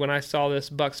thing when I saw this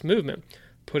buck's movement.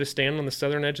 Put a stand on the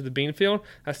southern edge of the bean field?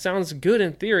 That sounds good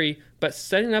in theory, but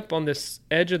setting up on this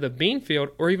edge of the bean field,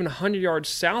 or even 100 yards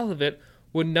south of it,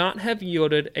 would not have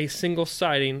yielded a single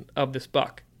sighting of this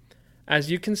buck.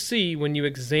 As you can see when you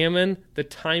examine the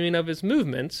timing of his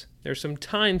movements, there's some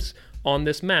times on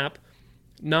this map,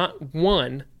 not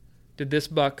one did this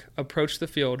buck approach the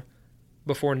field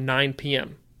before 9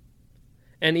 p.m.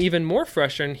 And even more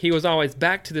frustrating, he was always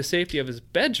back to the safety of his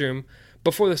bedroom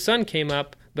before the sun came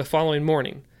up the following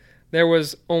morning. There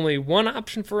was only one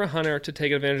option for a hunter to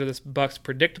take advantage of this buck's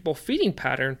predictable feeding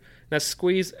pattern, and that's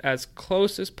squeeze as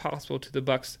close as possible to the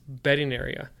buck's bedding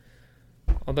area.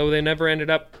 Although we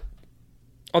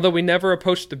never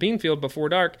approached the bean field before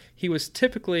dark, he was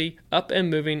typically up and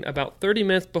moving about 30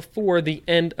 minutes before the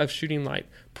end of shooting light,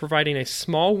 providing a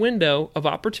small window of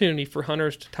opportunity for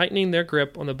hunters to tightening their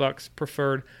grip on the buck's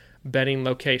preferred bedding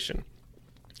location.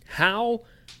 How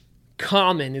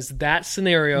common is that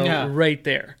scenario right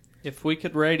there? If we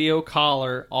could radio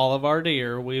collar all of our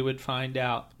deer, we would find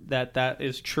out that that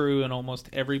is true in almost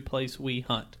every place we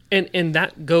hunt. And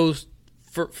that goes,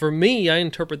 for me, I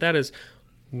interpret that as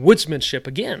woodsmanship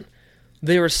again.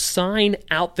 There is sign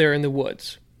out there in the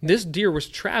woods. This deer was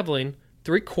traveling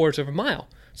 3/4 of a mile.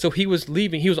 So he was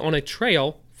on a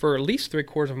trail for at least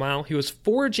 3/4 of a mile. He was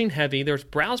foraging heavy. There was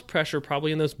browse pressure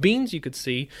probably in those beans you could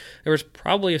see. There was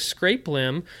probably a scrape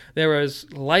limb. There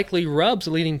was likely rubs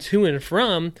leading to and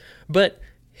from. But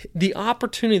the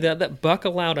opportunity that buck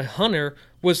allowed a hunter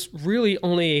was really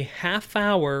only a half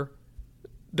hour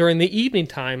during the evening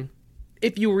time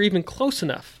if you were even close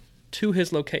enough to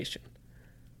his location.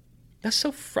 That's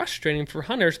so frustrating for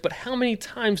hunters, but how many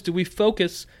times do we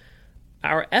focus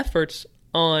our efforts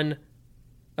on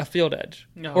a field edge?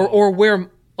 No. Or where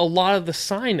a lot of the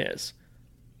sign is?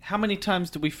 How many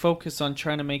times do we focus on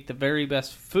trying to make the very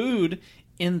best food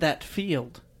in that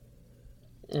field?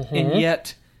 Mm-hmm. And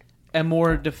yet, a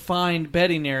more defined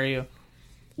bedding area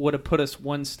would have put us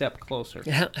one step closer.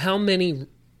 How many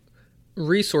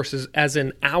resources, as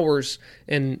in hours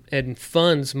and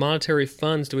funds, monetary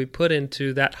funds, do we put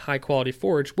into that high quality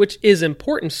forage, which is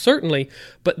important certainly,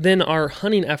 but then our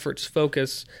hunting efforts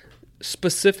focus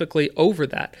specifically over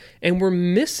that, and we're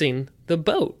missing the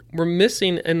boat. We're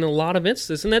missing in a lot of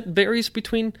instances, and that varies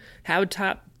between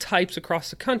habitat types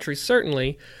across the country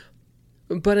certainly,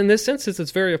 but in this instance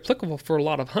it's very applicable for a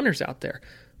lot of hunters out there.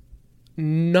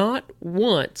 Not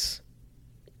once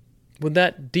would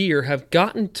that deer have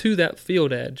gotten to that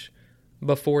field edge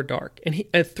before dark. And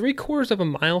at 3/4 of a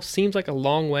mile seems like a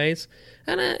long ways.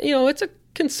 And, it's a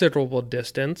considerable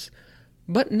distance,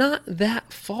 but not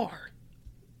that far.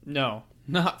 No,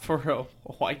 not for a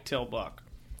whitetail buck.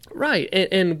 Right.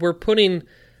 And we're putting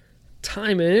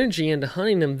time and energy into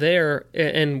hunting them there,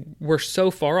 and we're so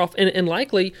far off. And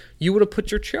likely you would have put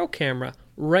your trail camera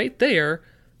right there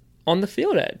on the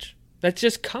field edge. That's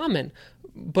just common.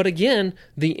 But again,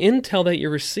 the intel that you're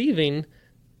receiving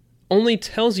only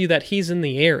tells you that he's in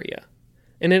the area.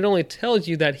 And it only tells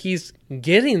you that he's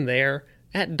getting there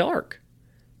at dark.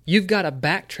 You've got to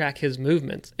backtrack his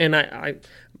movements. And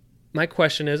my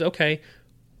question is, okay,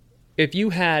 if you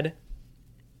had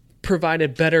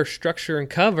provided better structure and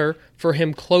cover for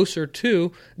him closer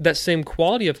to that same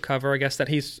quality of cover, I guess, that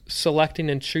he's selecting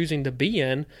and choosing to be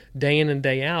in and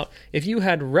day out, if you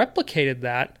had replicated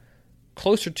that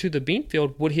closer to the bean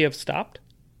field, would he have stopped?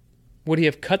 Would he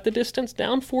have cut the distance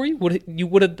down for you?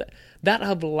 Would that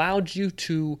have allowed you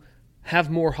to have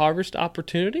more harvest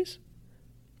opportunities?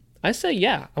 I say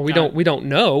yeah. We don't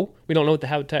know. We don't know what the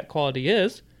habitat quality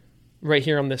is right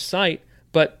here on this site,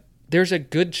 but there's a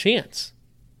good chance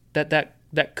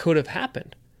that could have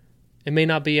happened. It may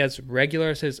not be as regular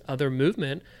as his other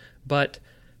movement, but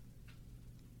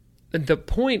the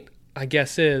point, I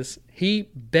guess, is he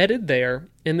bedded there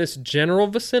in this general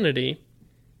vicinity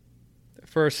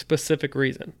for a specific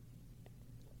reason.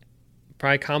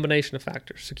 Probably a combination of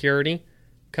factors: security,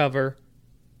 cover,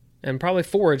 and probably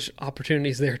forage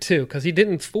opportunities there too, because he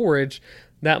didn't forage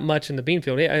that much in the bean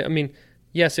field. I mean,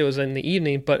 yes, it was in the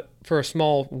evening, but for a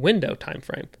small window time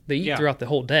frame. They eat throughout the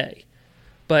whole day.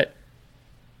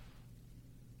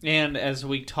 And as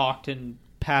we talked in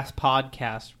past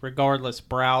podcasts, regardless,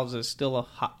 browse is still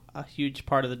a huge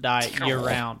part of the diet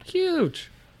year-round. Huge.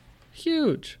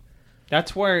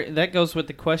 That's where that goes with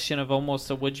the question of almost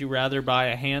a would you rather buy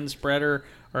a hand spreader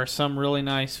or some really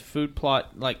nice food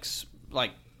plot like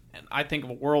I think of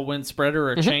a whirlwind spreader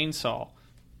or a chainsaw.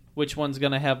 Which one's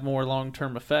going to have more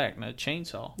long-term effect? A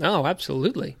chainsaw. Oh,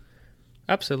 absolutely.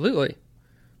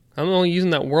 I'm only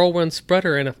using that whirlwind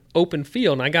spreader in an open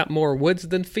field, and I got more woods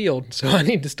than field, so I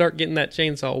need to start getting that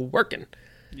chainsaw working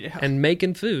and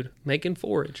making food, making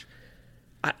forage.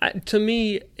 To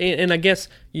me, and I guess,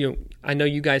 I know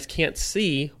you guys can't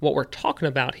see what we're talking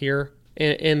about here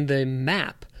in the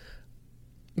map,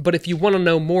 but if you want to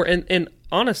know more, and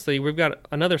honestly, we've got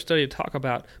another study to talk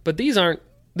about, but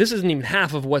this isn't even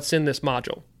half of what's in this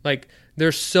module. Like,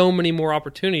 there's so many more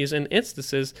opportunities and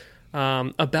instances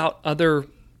about other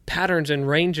patterns and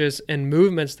ranges and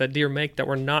movements that deer make that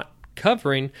we're not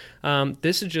covering.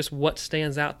 This is just what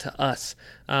stands out to us,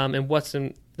 and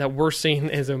that we're seeing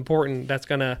is important. That's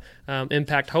going to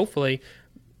impact, hopefully,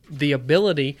 the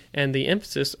ability and the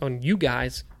emphasis on you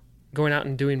guys going out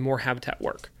and doing more habitat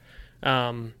work.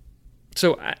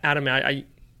 So, Adam, I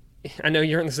know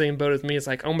you're in the same boat as me. It's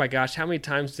like, oh my gosh, how many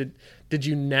times did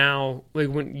you now, like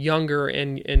when younger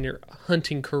in your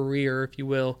hunting career, if you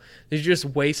will, did you just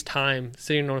waste time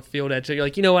sitting on a field edge? You're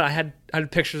like, you know what, I had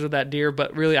pictures of that deer,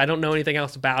 but really I don't know anything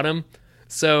else about him,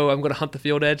 so I'm going to hunt the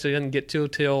field edge so he doesn't get to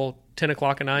till 10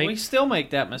 o'clock at night. We still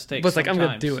make that mistake. But it's sometimes. Like, I'm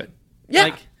going to do it.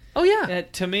 Yeah.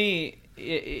 To me,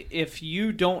 if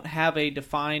you don't have a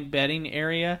defined bedding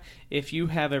area, if you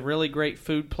have a really great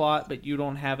food plot but you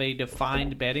don't have a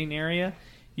defined bedding area,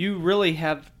 you really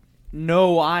have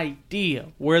no idea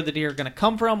where the deer are going to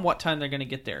come from, what time they're going to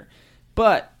get there.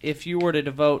 But if you were to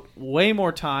devote way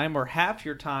more time or half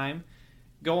your time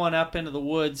going up into the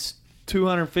woods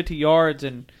 250 yards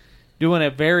and doing a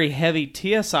very heavy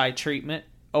TSI treatment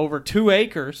over 2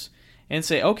 acres and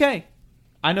say, okay,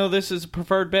 I know this is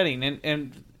preferred bedding,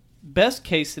 and best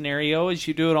case scenario is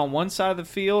you do it on one side of the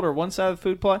field or one side of the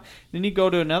food plot, then you go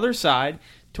to another side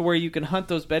to where you can hunt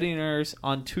those bedding areas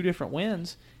on 2 different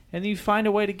winds, and you find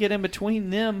a way to get in between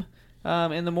them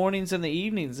in the mornings and the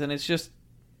evenings, and it's just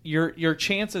your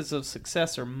chances of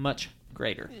success are much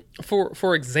greater.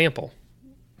 For example,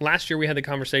 last year we had the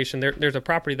conversation, there's a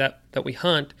property that we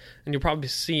hunt, and you'll probably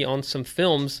see on some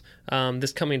films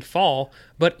this coming fall,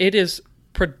 but it is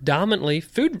predominantly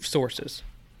food sources.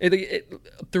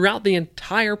 Throughout the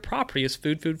entire property is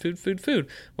food.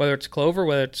 Whether it's clover,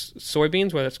 whether it's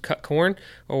soybeans, whether it's cut corn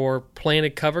or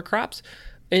planted cover crops.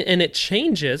 And it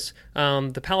changes.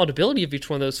 The palatability of each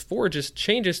one of those forages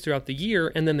changes throughout the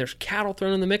year, and then there's cattle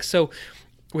thrown in the mix. So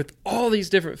with all these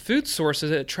different food sources,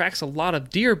 it attracts a lot of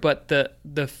deer, but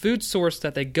the food source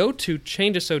that they go to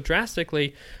changes so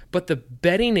drastically, but the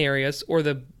bedding areas or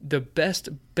the best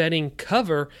bedding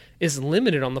cover is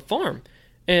limited on the farm.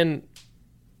 And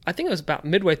I think it was about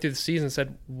midway through the season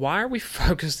said, why are we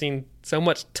focusing so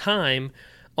much time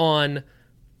on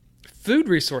food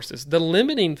resources? The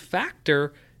limiting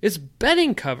factor is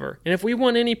bedding cover. And if we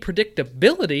want any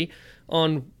predictability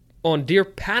on deer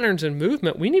patterns and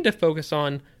movement, we need to focus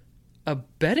on a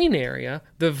bedding area,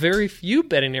 the very few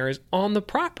bedding areas on the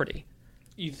property.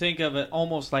 You think of it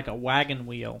almost like a wagon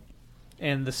wheel,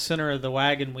 and the center of the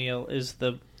wagon wheel is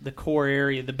the core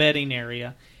area, the bedding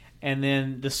area, and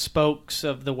then the spokes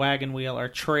of the wagon wheel are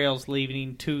trails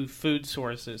leading to food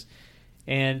sources.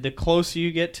 And the closer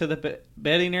you get to the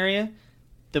bedding area,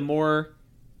 the more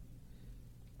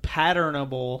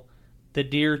patternable the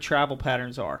deer travel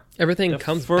patterns are. Everything the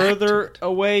comes further back to it.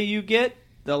 away you get,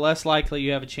 the less likely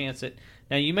you have a chance at.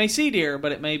 Now you may see deer,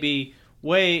 but it may be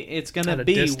it's going to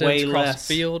be distance, way across less.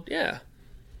 the field, yeah.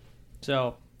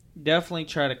 So definitely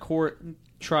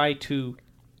try to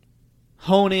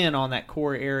hone in on that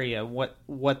core area,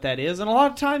 what that is, and a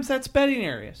lot of times that's bedding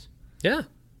areas. Yeah.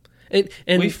 And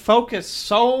we focus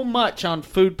so much on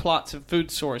food plots and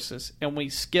food sources, and we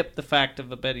skip the fact of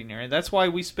the bedding area. That's why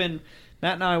we spend,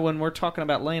 Matt and I, when we're talking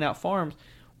about laying out farms,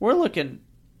 we're looking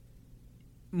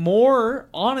more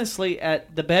honestly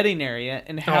at the bedding area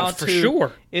and how for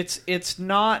sure. It's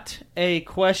not a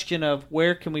question of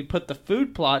where can we put the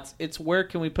food plots. It's where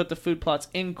can we put the food plots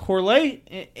in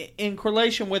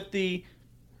correlation with the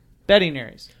bedding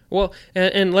areas. Well,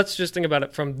 and let's just think about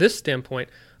it from this standpoint.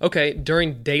 Okay,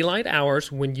 during daylight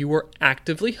hours when you are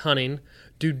actively hunting,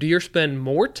 do deer spend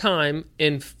more time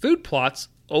in food plots,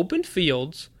 open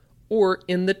fields, or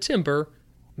in the timber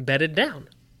bedded down?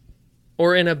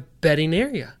 Or in a bedding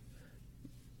area?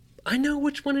 I know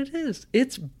which one it is.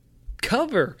 It's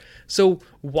cover. So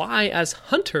why, as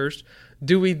hunters,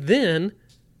 do we then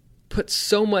put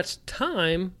so much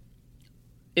time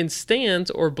in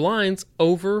stands or blinds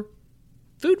over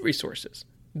food resources?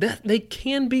 That they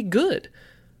can be good.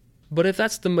 But if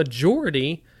that's the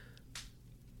majority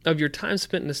of your time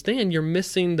spent in the stand, you're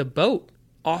missing the boat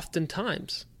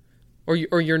oftentimes.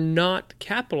 Or you're not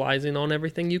capitalizing on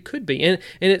everything you could be. And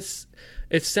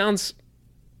it sounds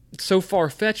so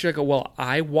far-fetched. You're like, well,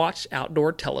 I watch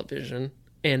outdoor television,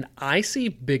 and I see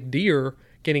big deer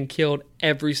getting killed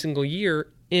every single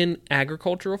year in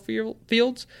agricultural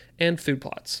fields and food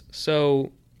plots.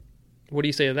 So what do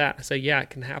you say to that? I say, yeah, it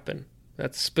can happen.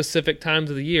 That's specific times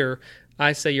of the year.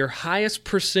 I say your highest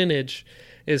percentage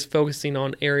is focusing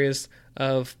on areas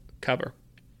of cover.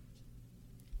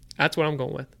 That's what I'm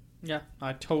going with. Yeah,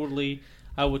 I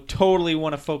would totally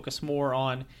want to focus more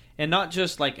on, and not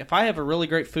just like if I have a really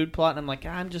great food plot and I'm like,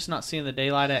 I'm just not seeing the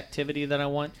daylight activity that I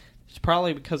want, it's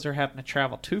probably because they're having to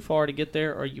travel too far to get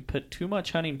there, or you put too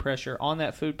much hunting pressure on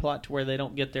that food plot to where they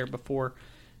don't get there before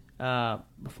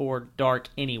dark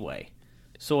anyway.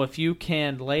 So if you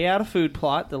can lay out a food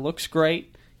plot that looks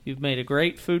great, you've made a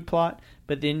great food plot,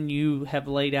 but then you have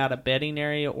laid out a bedding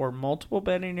area or multiple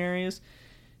bedding areas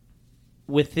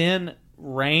within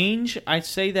range, I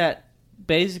say that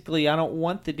basically I don't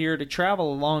want the deer to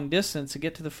travel a long distance to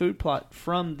get to the food plot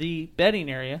from the bedding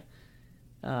area.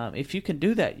 If you can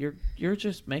do that, you're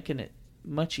just making it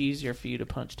much easier for you to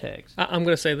punch tags. I'm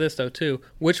going to say this though too.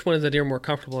 Which one is the deer more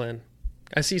comfortable in?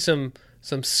 I see some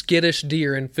skittish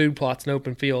deer in food plots and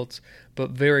open fields, but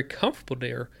very comfortable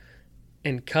deer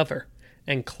in cover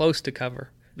and close to cover.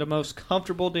 The most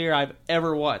comfortable deer I've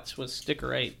ever watched was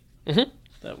Sticker 8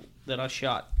 that I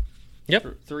shot.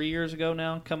 Yep. 3 years ago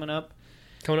now, coming up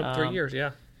 3 years,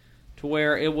 yeah. To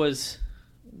where it was,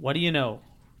 what do you know?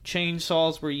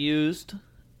 Chainsaws were used,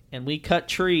 and we cut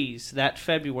trees that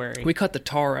February. We cut the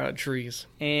tar out of trees.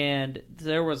 And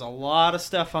there was a lot of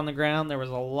stuff on the ground. There was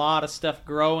a lot of stuff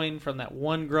growing from that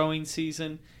one growing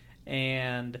season.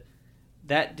 And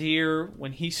that deer,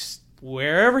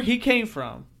 wherever he came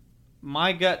from,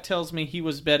 my gut tells me he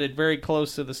was bedded very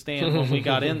close to the stand when we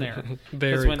got in there.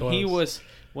 Very close.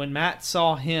 When Matt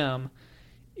saw him,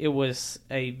 it was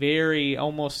a very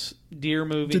almost deer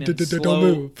moving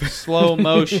in slow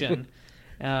motion,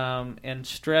 and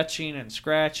stretching and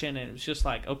scratching, and it was just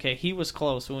like, okay, he was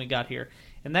close when we got here.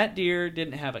 And that deer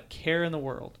didn't have a care in the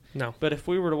world. No. But if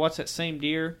we were to watch that same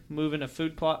deer move in a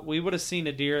food plot, we would have seen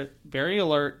a deer very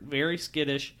alert, very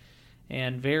skittish,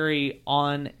 and very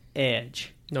on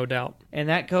edge. No doubt. And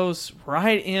that goes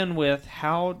right in with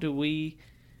how do we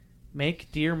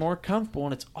make deer more comfortable,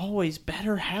 and it's always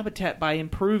better habitat by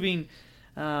improving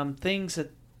things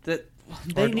that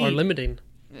they need. Or limiting.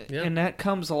 Yeah. And that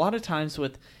comes a lot of times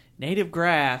with native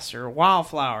grass or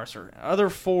wildflowers or other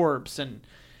forbs and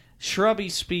shrubby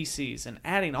species, and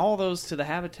adding all those to the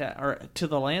habitat or to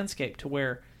the landscape to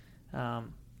where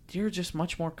deer are just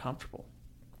much more comfortable.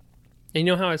 And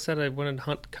you know how I said I wanted to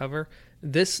hunt cover?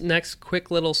 This next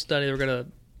quick little study we're going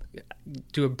to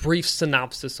do a brief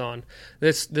synopsis on.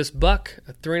 This buck,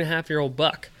 a 3.5-year-old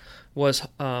buck, was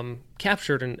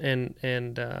captured and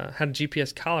had a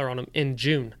GPS collar on him in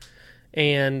June.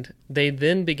 And they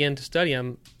then began to study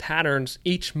him patterns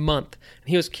each month. And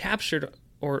he was captured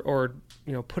or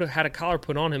had a collar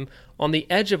put on him on the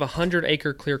edge of a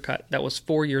 100-acre clear cut that was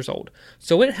 4 years old.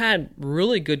 So it had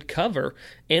really good cover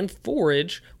and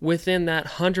forage within that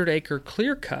 100-acre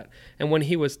clear cut. And when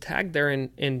he was tagged there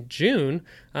in June,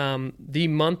 the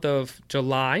month of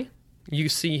July, you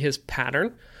see his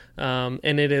pattern,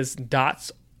 and it is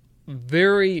dots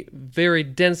very, very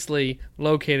densely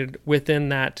located within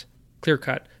that clear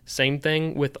cut. Same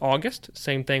thing with August,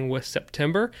 same thing with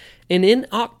September. And in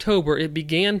October, it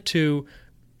began to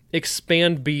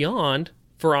expand beyond,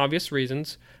 for obvious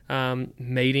reasons,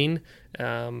 mating,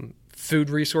 food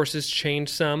resources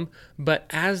changed some. But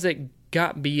as it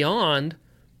got beyond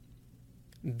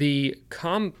the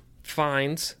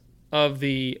confines of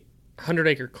the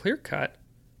 100-acre clear cut,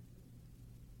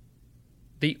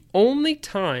 the only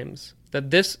times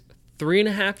that this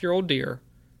 3.5-year-old deer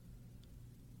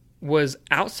was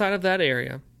outside of that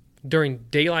area during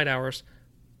daylight hours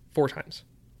 4 times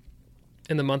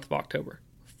in the month of October.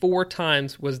 4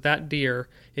 times was that deer,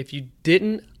 if you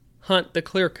didn't hunt the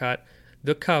clear cut,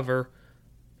 the cover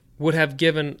would have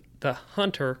given the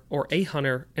hunter or a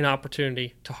hunter an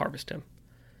opportunity to harvest him.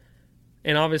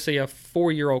 And obviously a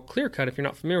 4-year-old clear cut, if you're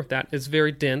not familiar with that, is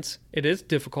very dense. It is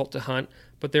difficult to hunt,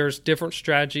 but there's different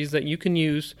strategies that you can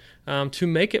use to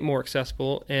make it more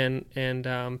accessible and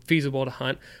feasible to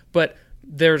hunt. But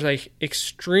there's a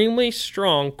extremely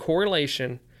strong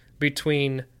correlation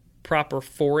between proper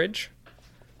forage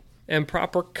and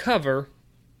proper cover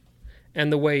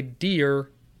and the way deer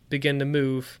begin to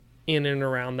move in and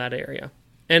around that area,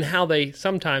 and how they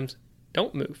sometimes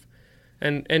don't move.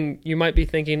 And you might be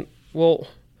thinking, well,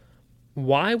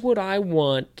 why would I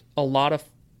want a lot of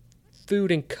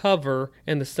food and cover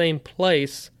in the same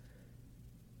place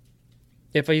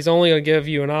if he's only going to give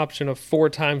you an option of 4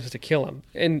 times to kill him?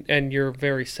 And you're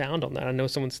very sound on that. I know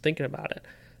someone's thinking about it.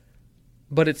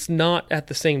 But it's not at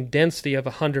the same density of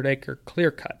a 100-acre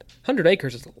clear cut. 100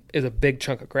 acres is a big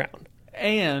chunk of ground.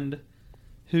 And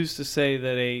who's to say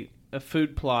that a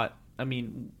food plot, I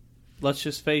mean, let's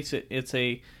just face it, it's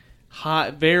a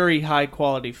very high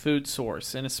quality food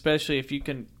source, and especially if you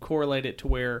can correlate it to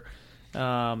where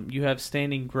you have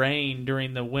standing grain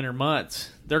during the winter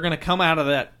months, they're going to come out of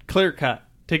that clear cut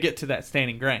to get to that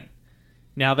standing grain.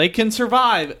 Now, they can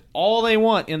survive all they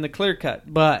want in the clear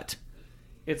cut, but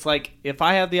it's like if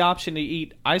I have the option to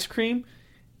eat ice cream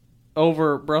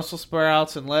over Brussels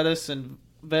sprouts and lettuce and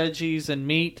veggies and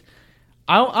meat,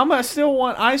 I'm going to still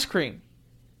want ice cream.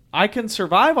 I can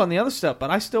survive on the other stuff,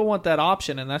 but I still want that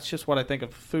option, and that's just what I think of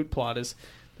a food plot is.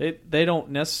 They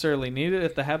don't necessarily need it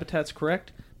if the habitat's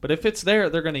correct, but if it's there,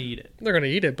 they're going to eat it. They're going to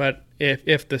eat it, but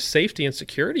if the safety and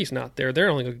security is not there, they're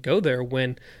only going to go there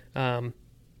when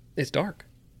it's dark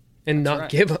and That's not right.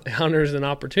 give hunters an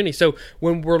opportunity. So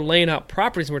when we're laying out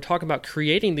properties and we're talking about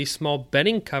creating these small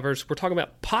bedding covers, we're talking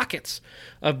about pockets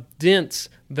of dense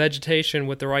vegetation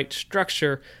with the right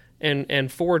structure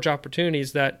and forage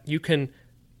opportunities that you can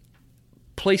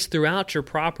place throughout your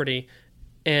property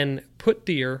and put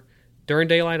deer during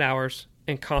daylight hours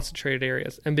in concentrated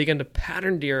areas and begin to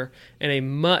pattern deer in a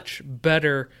much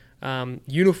better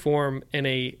uniform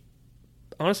and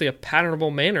honestly a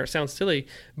patternable manner. It sounds silly,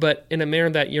 but in a manner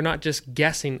that you're not just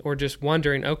guessing or just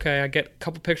wondering, okay, I get a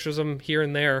couple pictures of him here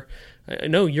and there.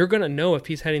 No, you're going to know if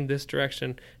he's heading this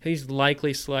direction. He's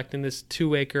likely selecting this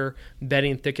 2-acre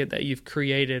bedding thicket that you've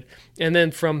created. And then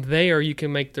from there, you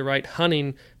can make the right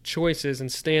hunting choices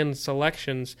and stand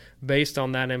selections based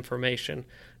on that information.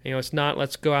 You know, it's not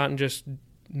let's go out and just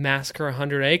massacre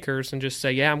 100 acres and just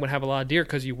say, yeah, I'm going to have a lot of deer,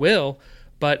 because you will,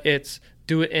 but it's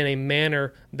do it in a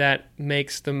manner that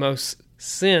makes the most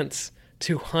sense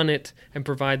to hunt it and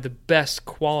provide the best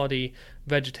quality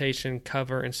vegetation,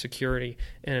 cover, and security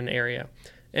in an area.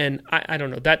 And I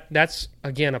don't know, that's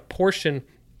again a portion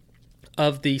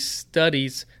of the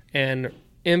studies and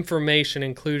information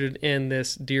included in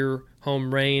this deer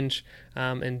home range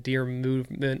and deer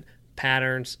movement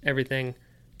patterns, everything,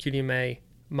 QDMA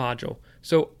module.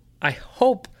 So I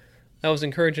hope that was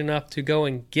encouraging enough to go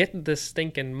and get this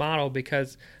stinking model,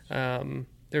 because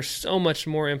there's so much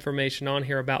more information on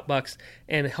here about bucks,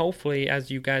 and hopefully, as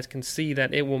you guys can see,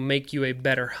 that it will make you a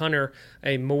better hunter,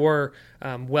 a more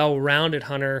well-rounded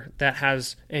hunter that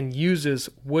has and uses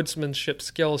woodsmanship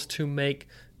skills to make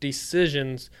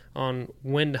decisions on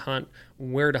when to hunt,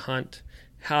 where to hunt,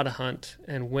 how to hunt,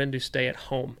 and when to stay at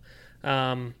home.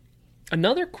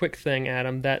 Another quick thing,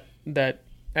 Adam, that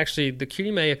actually the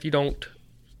QDMA, if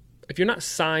you're not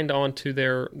signed on to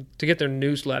get their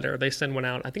newsletter, they send one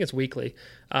out. I think it's weekly.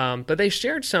 But they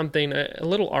shared something, a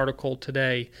little article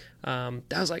today, that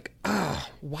was like, oh,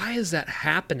 why is that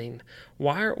happening?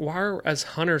 Why as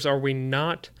hunters are we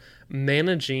not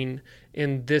managing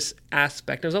in this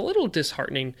aspect? It was a little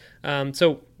disheartening.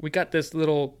 So we got this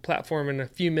little platform in a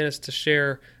few minutes to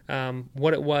share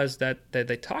what it was that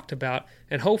they talked about,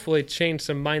 and hopefully change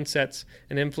some mindsets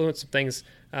and influence some things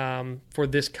for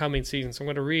this coming season. So I'm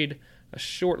going to read a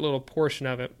short little portion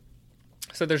of it.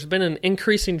 So there's been an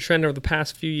increasing trend over the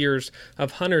past few years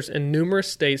of hunters in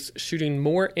numerous states shooting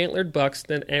more antlered bucks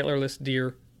than antlerless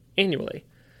deer annually.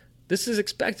 This is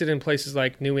expected in places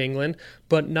like New England,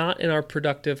 but not in our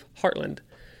productive heartland.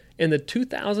 In the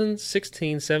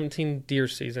 2016-17 deer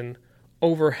season,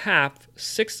 over half,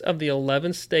 6 of the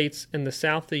 11 states in the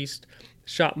southeast,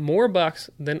 shot more bucks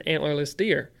than antlerless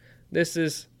deer.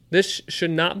 This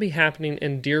should not be happening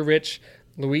in deer-rich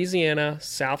Louisiana,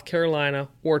 South Carolina,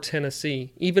 or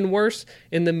Tennessee. Even worse,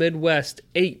 in the Midwest,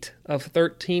 8 of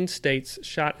 13 states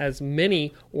shot as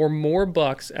many or more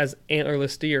bucks as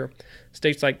antlerless deer.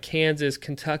 States like Kansas,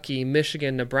 Kentucky,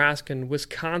 Michigan, Nebraska, and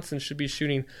Wisconsin should be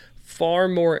shooting far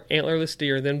more antlerless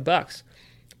deer than bucks.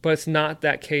 But it's not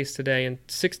that case today. In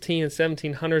 16 and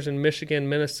 17, hunters in Michigan,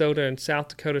 Minnesota, and South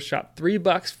Dakota shot 3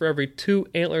 bucks for every 2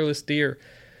 antlerless deer.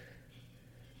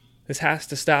 This has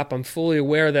to stop. I'm fully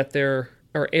aware that there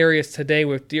are areas today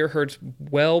with deer herds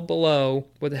well below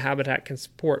what the habitat can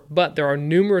support, but there are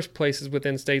numerous places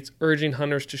within states urging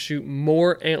hunters to shoot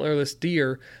more antlerless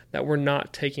deer that we're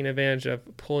not taking advantage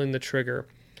of pulling the trigger.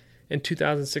 In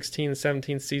 2016 and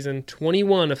 17 season,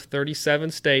 21 of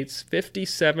 37 states,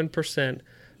 57%,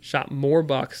 shot more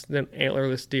bucks than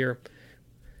antlerless deer.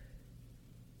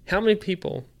 How many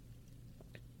people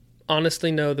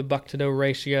honestly know the buck-to-doe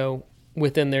ratio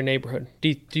within their neighborhood?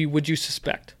 Would you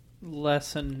suspect?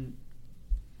 Less than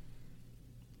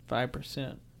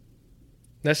 5%.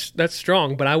 That's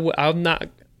strong, but I'm not.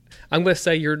 I'm going to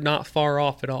say you're not far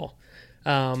off at all.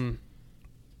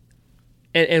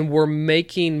 And we're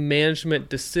making management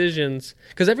decisions,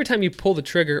 because every time you pull the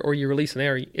trigger or you release an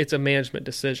arrow, it's a management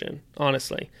decision.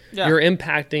 Honestly, You're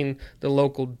impacting the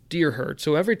local deer herd.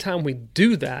 So every time we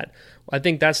do that, I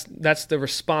think that's the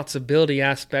responsibility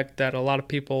aspect that a lot of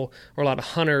people or a lot of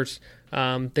hunters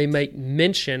they make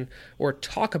mention or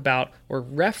talk about or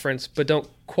reference, but don't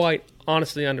quite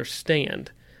honestly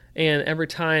understand. And every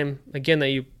time, again, that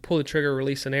you pull the trigger,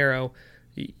 release an arrow,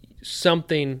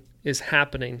 something is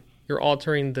happening. You're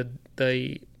altering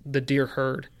the deer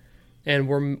herd, and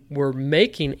we're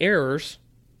making errors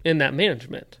in that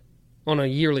management on a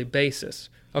yearly basis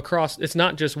across. It's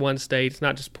not just one state. It's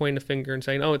not just pointing a finger and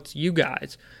saying, "Oh, it's you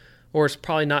guys," or it's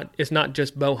probably not. It's not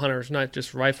just bow hunters, not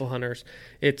just rifle hunters.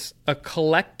 It's a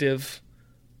collective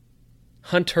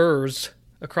hunters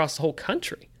across the whole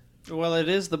country. Well, it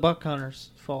is the buck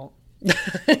hunters' fault.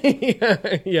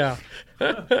 yeah.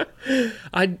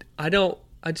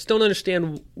 I just don't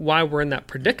understand why we're in that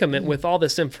predicament with all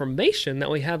this information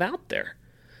that we have out there.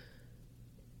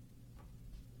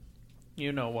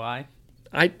 You know why?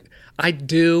 I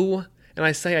do, and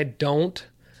I say I don't.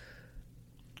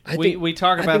 We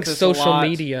talk about this social a lot.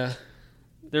 Media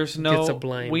There's no gets a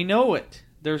blame. We know it.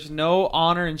 There's no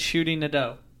honor in shooting a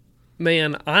doe.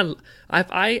 Man, I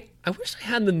wish I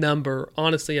had the number,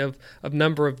 honestly, of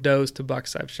number of does to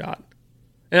bucks I've shot.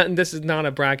 And this is not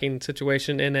a bragging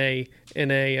situation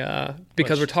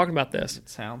because we're talking about this. It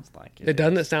sounds like it. It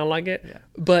doesn't sound like it? Yeah.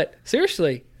 But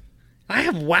seriously, I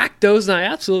have whacked does and I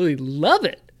absolutely love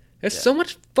it. It's so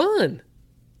much fun.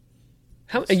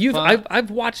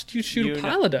 I've watched you shoot a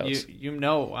pile of does. You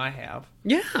know I have.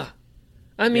 Yeah.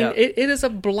 I mean, it is a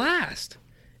blast.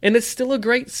 And it's still a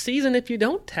great season if you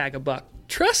don't tag a buck.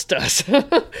 Trust us.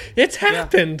 It's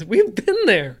happened. Yeah. We've been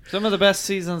there. Some of the best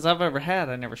seasons I've ever had,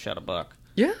 I never shot a buck.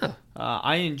 Yeah.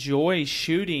 I enjoy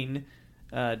shooting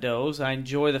does. I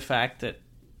enjoy the fact that,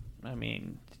 I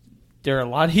mean, they're a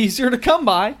lot easier to come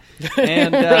by.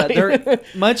 And they're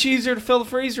much easier to fill the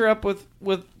freezer up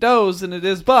with does than it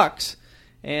is bucks.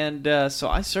 And so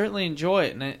I certainly enjoy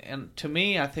it. And to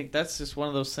me, I think that's just one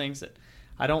of those things that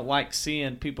I don't like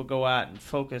seeing people go out and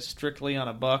focus strictly on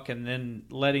a buck and then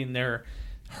letting their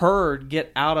herd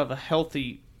get out of a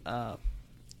healthy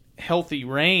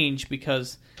range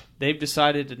because they've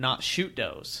decided to not shoot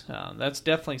does. That's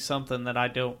definitely something that I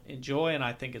don't enjoy, and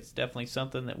I think it's definitely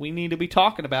something that we need to be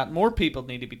talking about. More people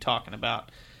need to be talking about.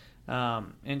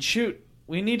 And shoot,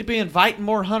 we need to be inviting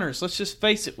more hunters. Let's just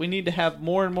face it. We need to have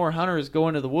more and more hunters go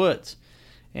into the woods.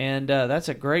 And that's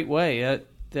a great way.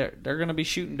 They're going to be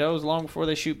shooting does long before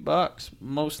they shoot bucks,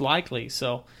 most likely.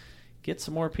 So get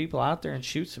some more people out there and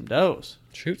shoot some does.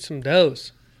 Shoot some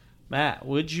does. Matt,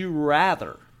 would you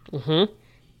rather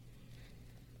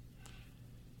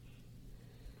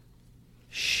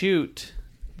shoot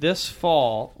this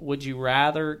fall? Would you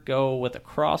rather go with a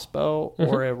crossbow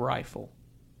or a rifle?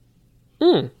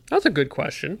 That's a good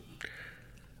question.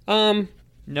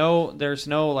 No, there's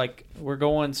no like we're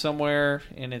going somewhere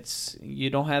and you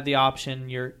don't have the option.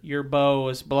 Your bow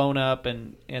is blown up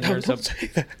and there's don't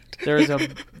say that.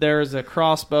 there's a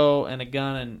crossbow and a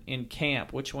gun in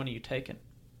camp. Which one are you taking?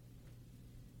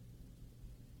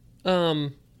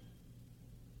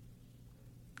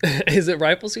 Is it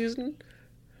rifle season?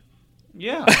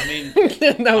 Yeah, I mean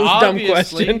That was a dumb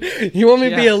question. You want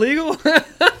me to be illegal?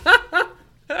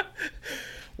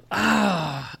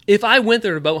 If I went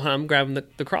there to bow hunt, I'm grabbing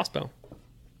the crossbow.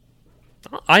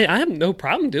 I have no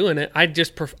problem doing it. I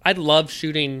love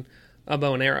shooting a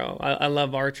bow and arrow. I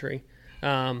love archery.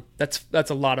 That's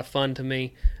a lot of fun to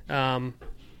me.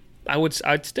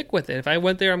 I'd stick with it. If I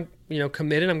went there, I'm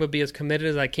committed. I'm going to be as committed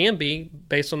as I can be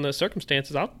based on the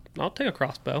circumstances. I'll take a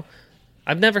crossbow.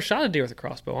 I've never shot a deer with a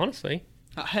crossbow, honestly.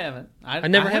 I haven't. I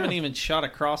haven't even shot a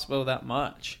crossbow that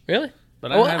much. Really?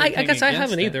 But I guess I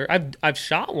haven't either. I've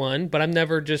shot one, but I've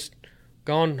never just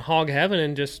gone hog heaven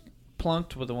and just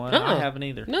plunked with one. I haven't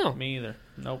either. No, me either.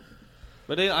 Nope.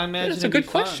 But I imagine that's a good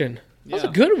question. That's a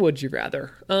good would you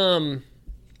rather.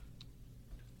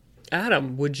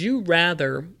 Adam, would you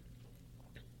rather?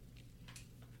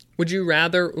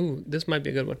 Ooh, this might be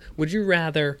a good one. Would you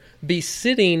rather be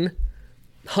sitting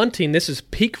hunting? This is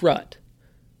peak rut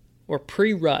or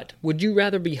pre-rut. Would you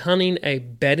rather be hunting a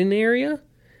bedding area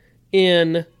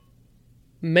in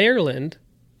Maryland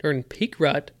during peak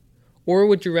rut, or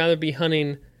would you rather be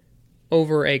hunting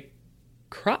over a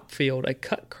crop field, a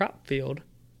cut crop field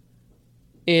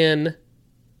in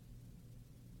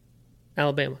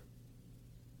Alabama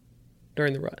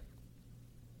during the rut?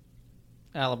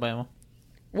 Alabama.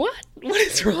 What? What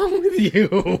is wrong with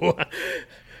you?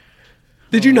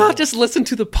 Did you not just listen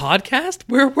to the podcast?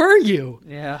 Where were you?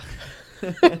 Yeah.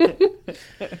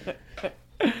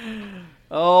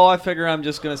 Oh, I figure I'm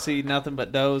just going to see nothing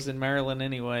but does in Maryland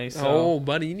anyway. So. Oh,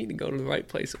 buddy, you need to go to the right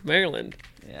place in Maryland.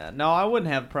 Yeah, no, I wouldn't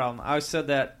have a problem. I said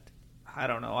that, I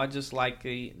don't know, I just like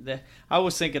I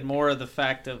was thinking more of the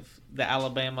fact of the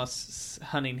Alabama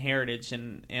hunting heritage,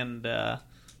 and I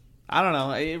don't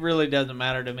know, it really doesn't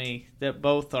matter to me that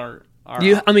both are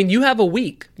you have a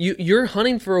week. You're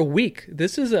hunting for a week.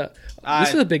 This is a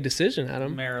big decision,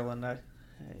 Adam. Maryland,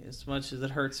 as much as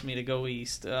it hurts me to go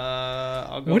east,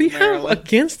 I'll go What do you to Maryland. have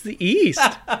against the East?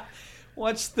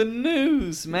 What's the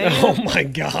news, man? Oh, my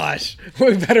gosh.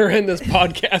 We better end this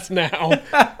podcast now.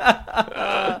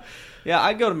 Yeah,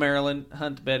 I'd go to Maryland,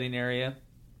 hunt the bedding area,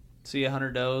 see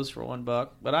 100 does for $1,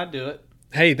 but I'd do it.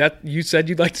 Hey, you said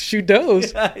you'd like to shoot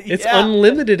does. It's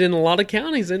unlimited in a lot of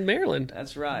counties in Maryland.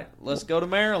 That's right. Let's go to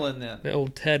Maryland then. The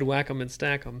old Ted whack 'em and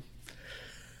stack 'em.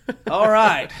 All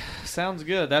right. Sounds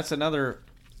good. That's another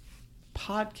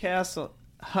podcast,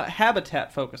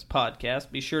 habitat focused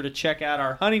podcast. Be sure to check out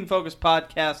our hunting focused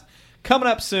podcast coming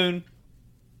up soon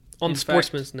on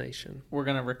Sportsman's Nation. We're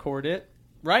going to record it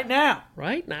right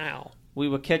now. We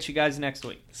will catch you guys next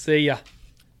week. See ya.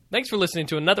 Thanks for listening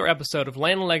to another episode of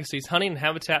Land & Legacy's Hunting and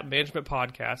Habitat Management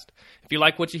Podcast. If you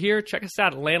like what you hear, check us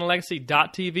out at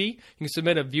landandlegacy.tv. You can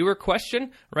submit a viewer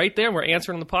question right there. We're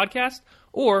answering on the podcast.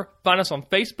 Or find us on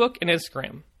Facebook and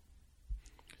Instagram.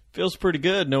 Feels pretty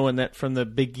good knowing that from the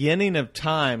beginning of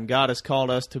time, God has called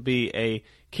us to be a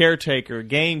caretaker,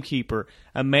 gamekeeper,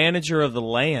 a manager of the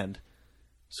land.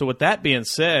 So with that being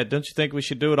said, don't you think we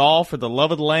should do it all for the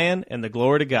love of the land and the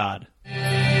glory to God?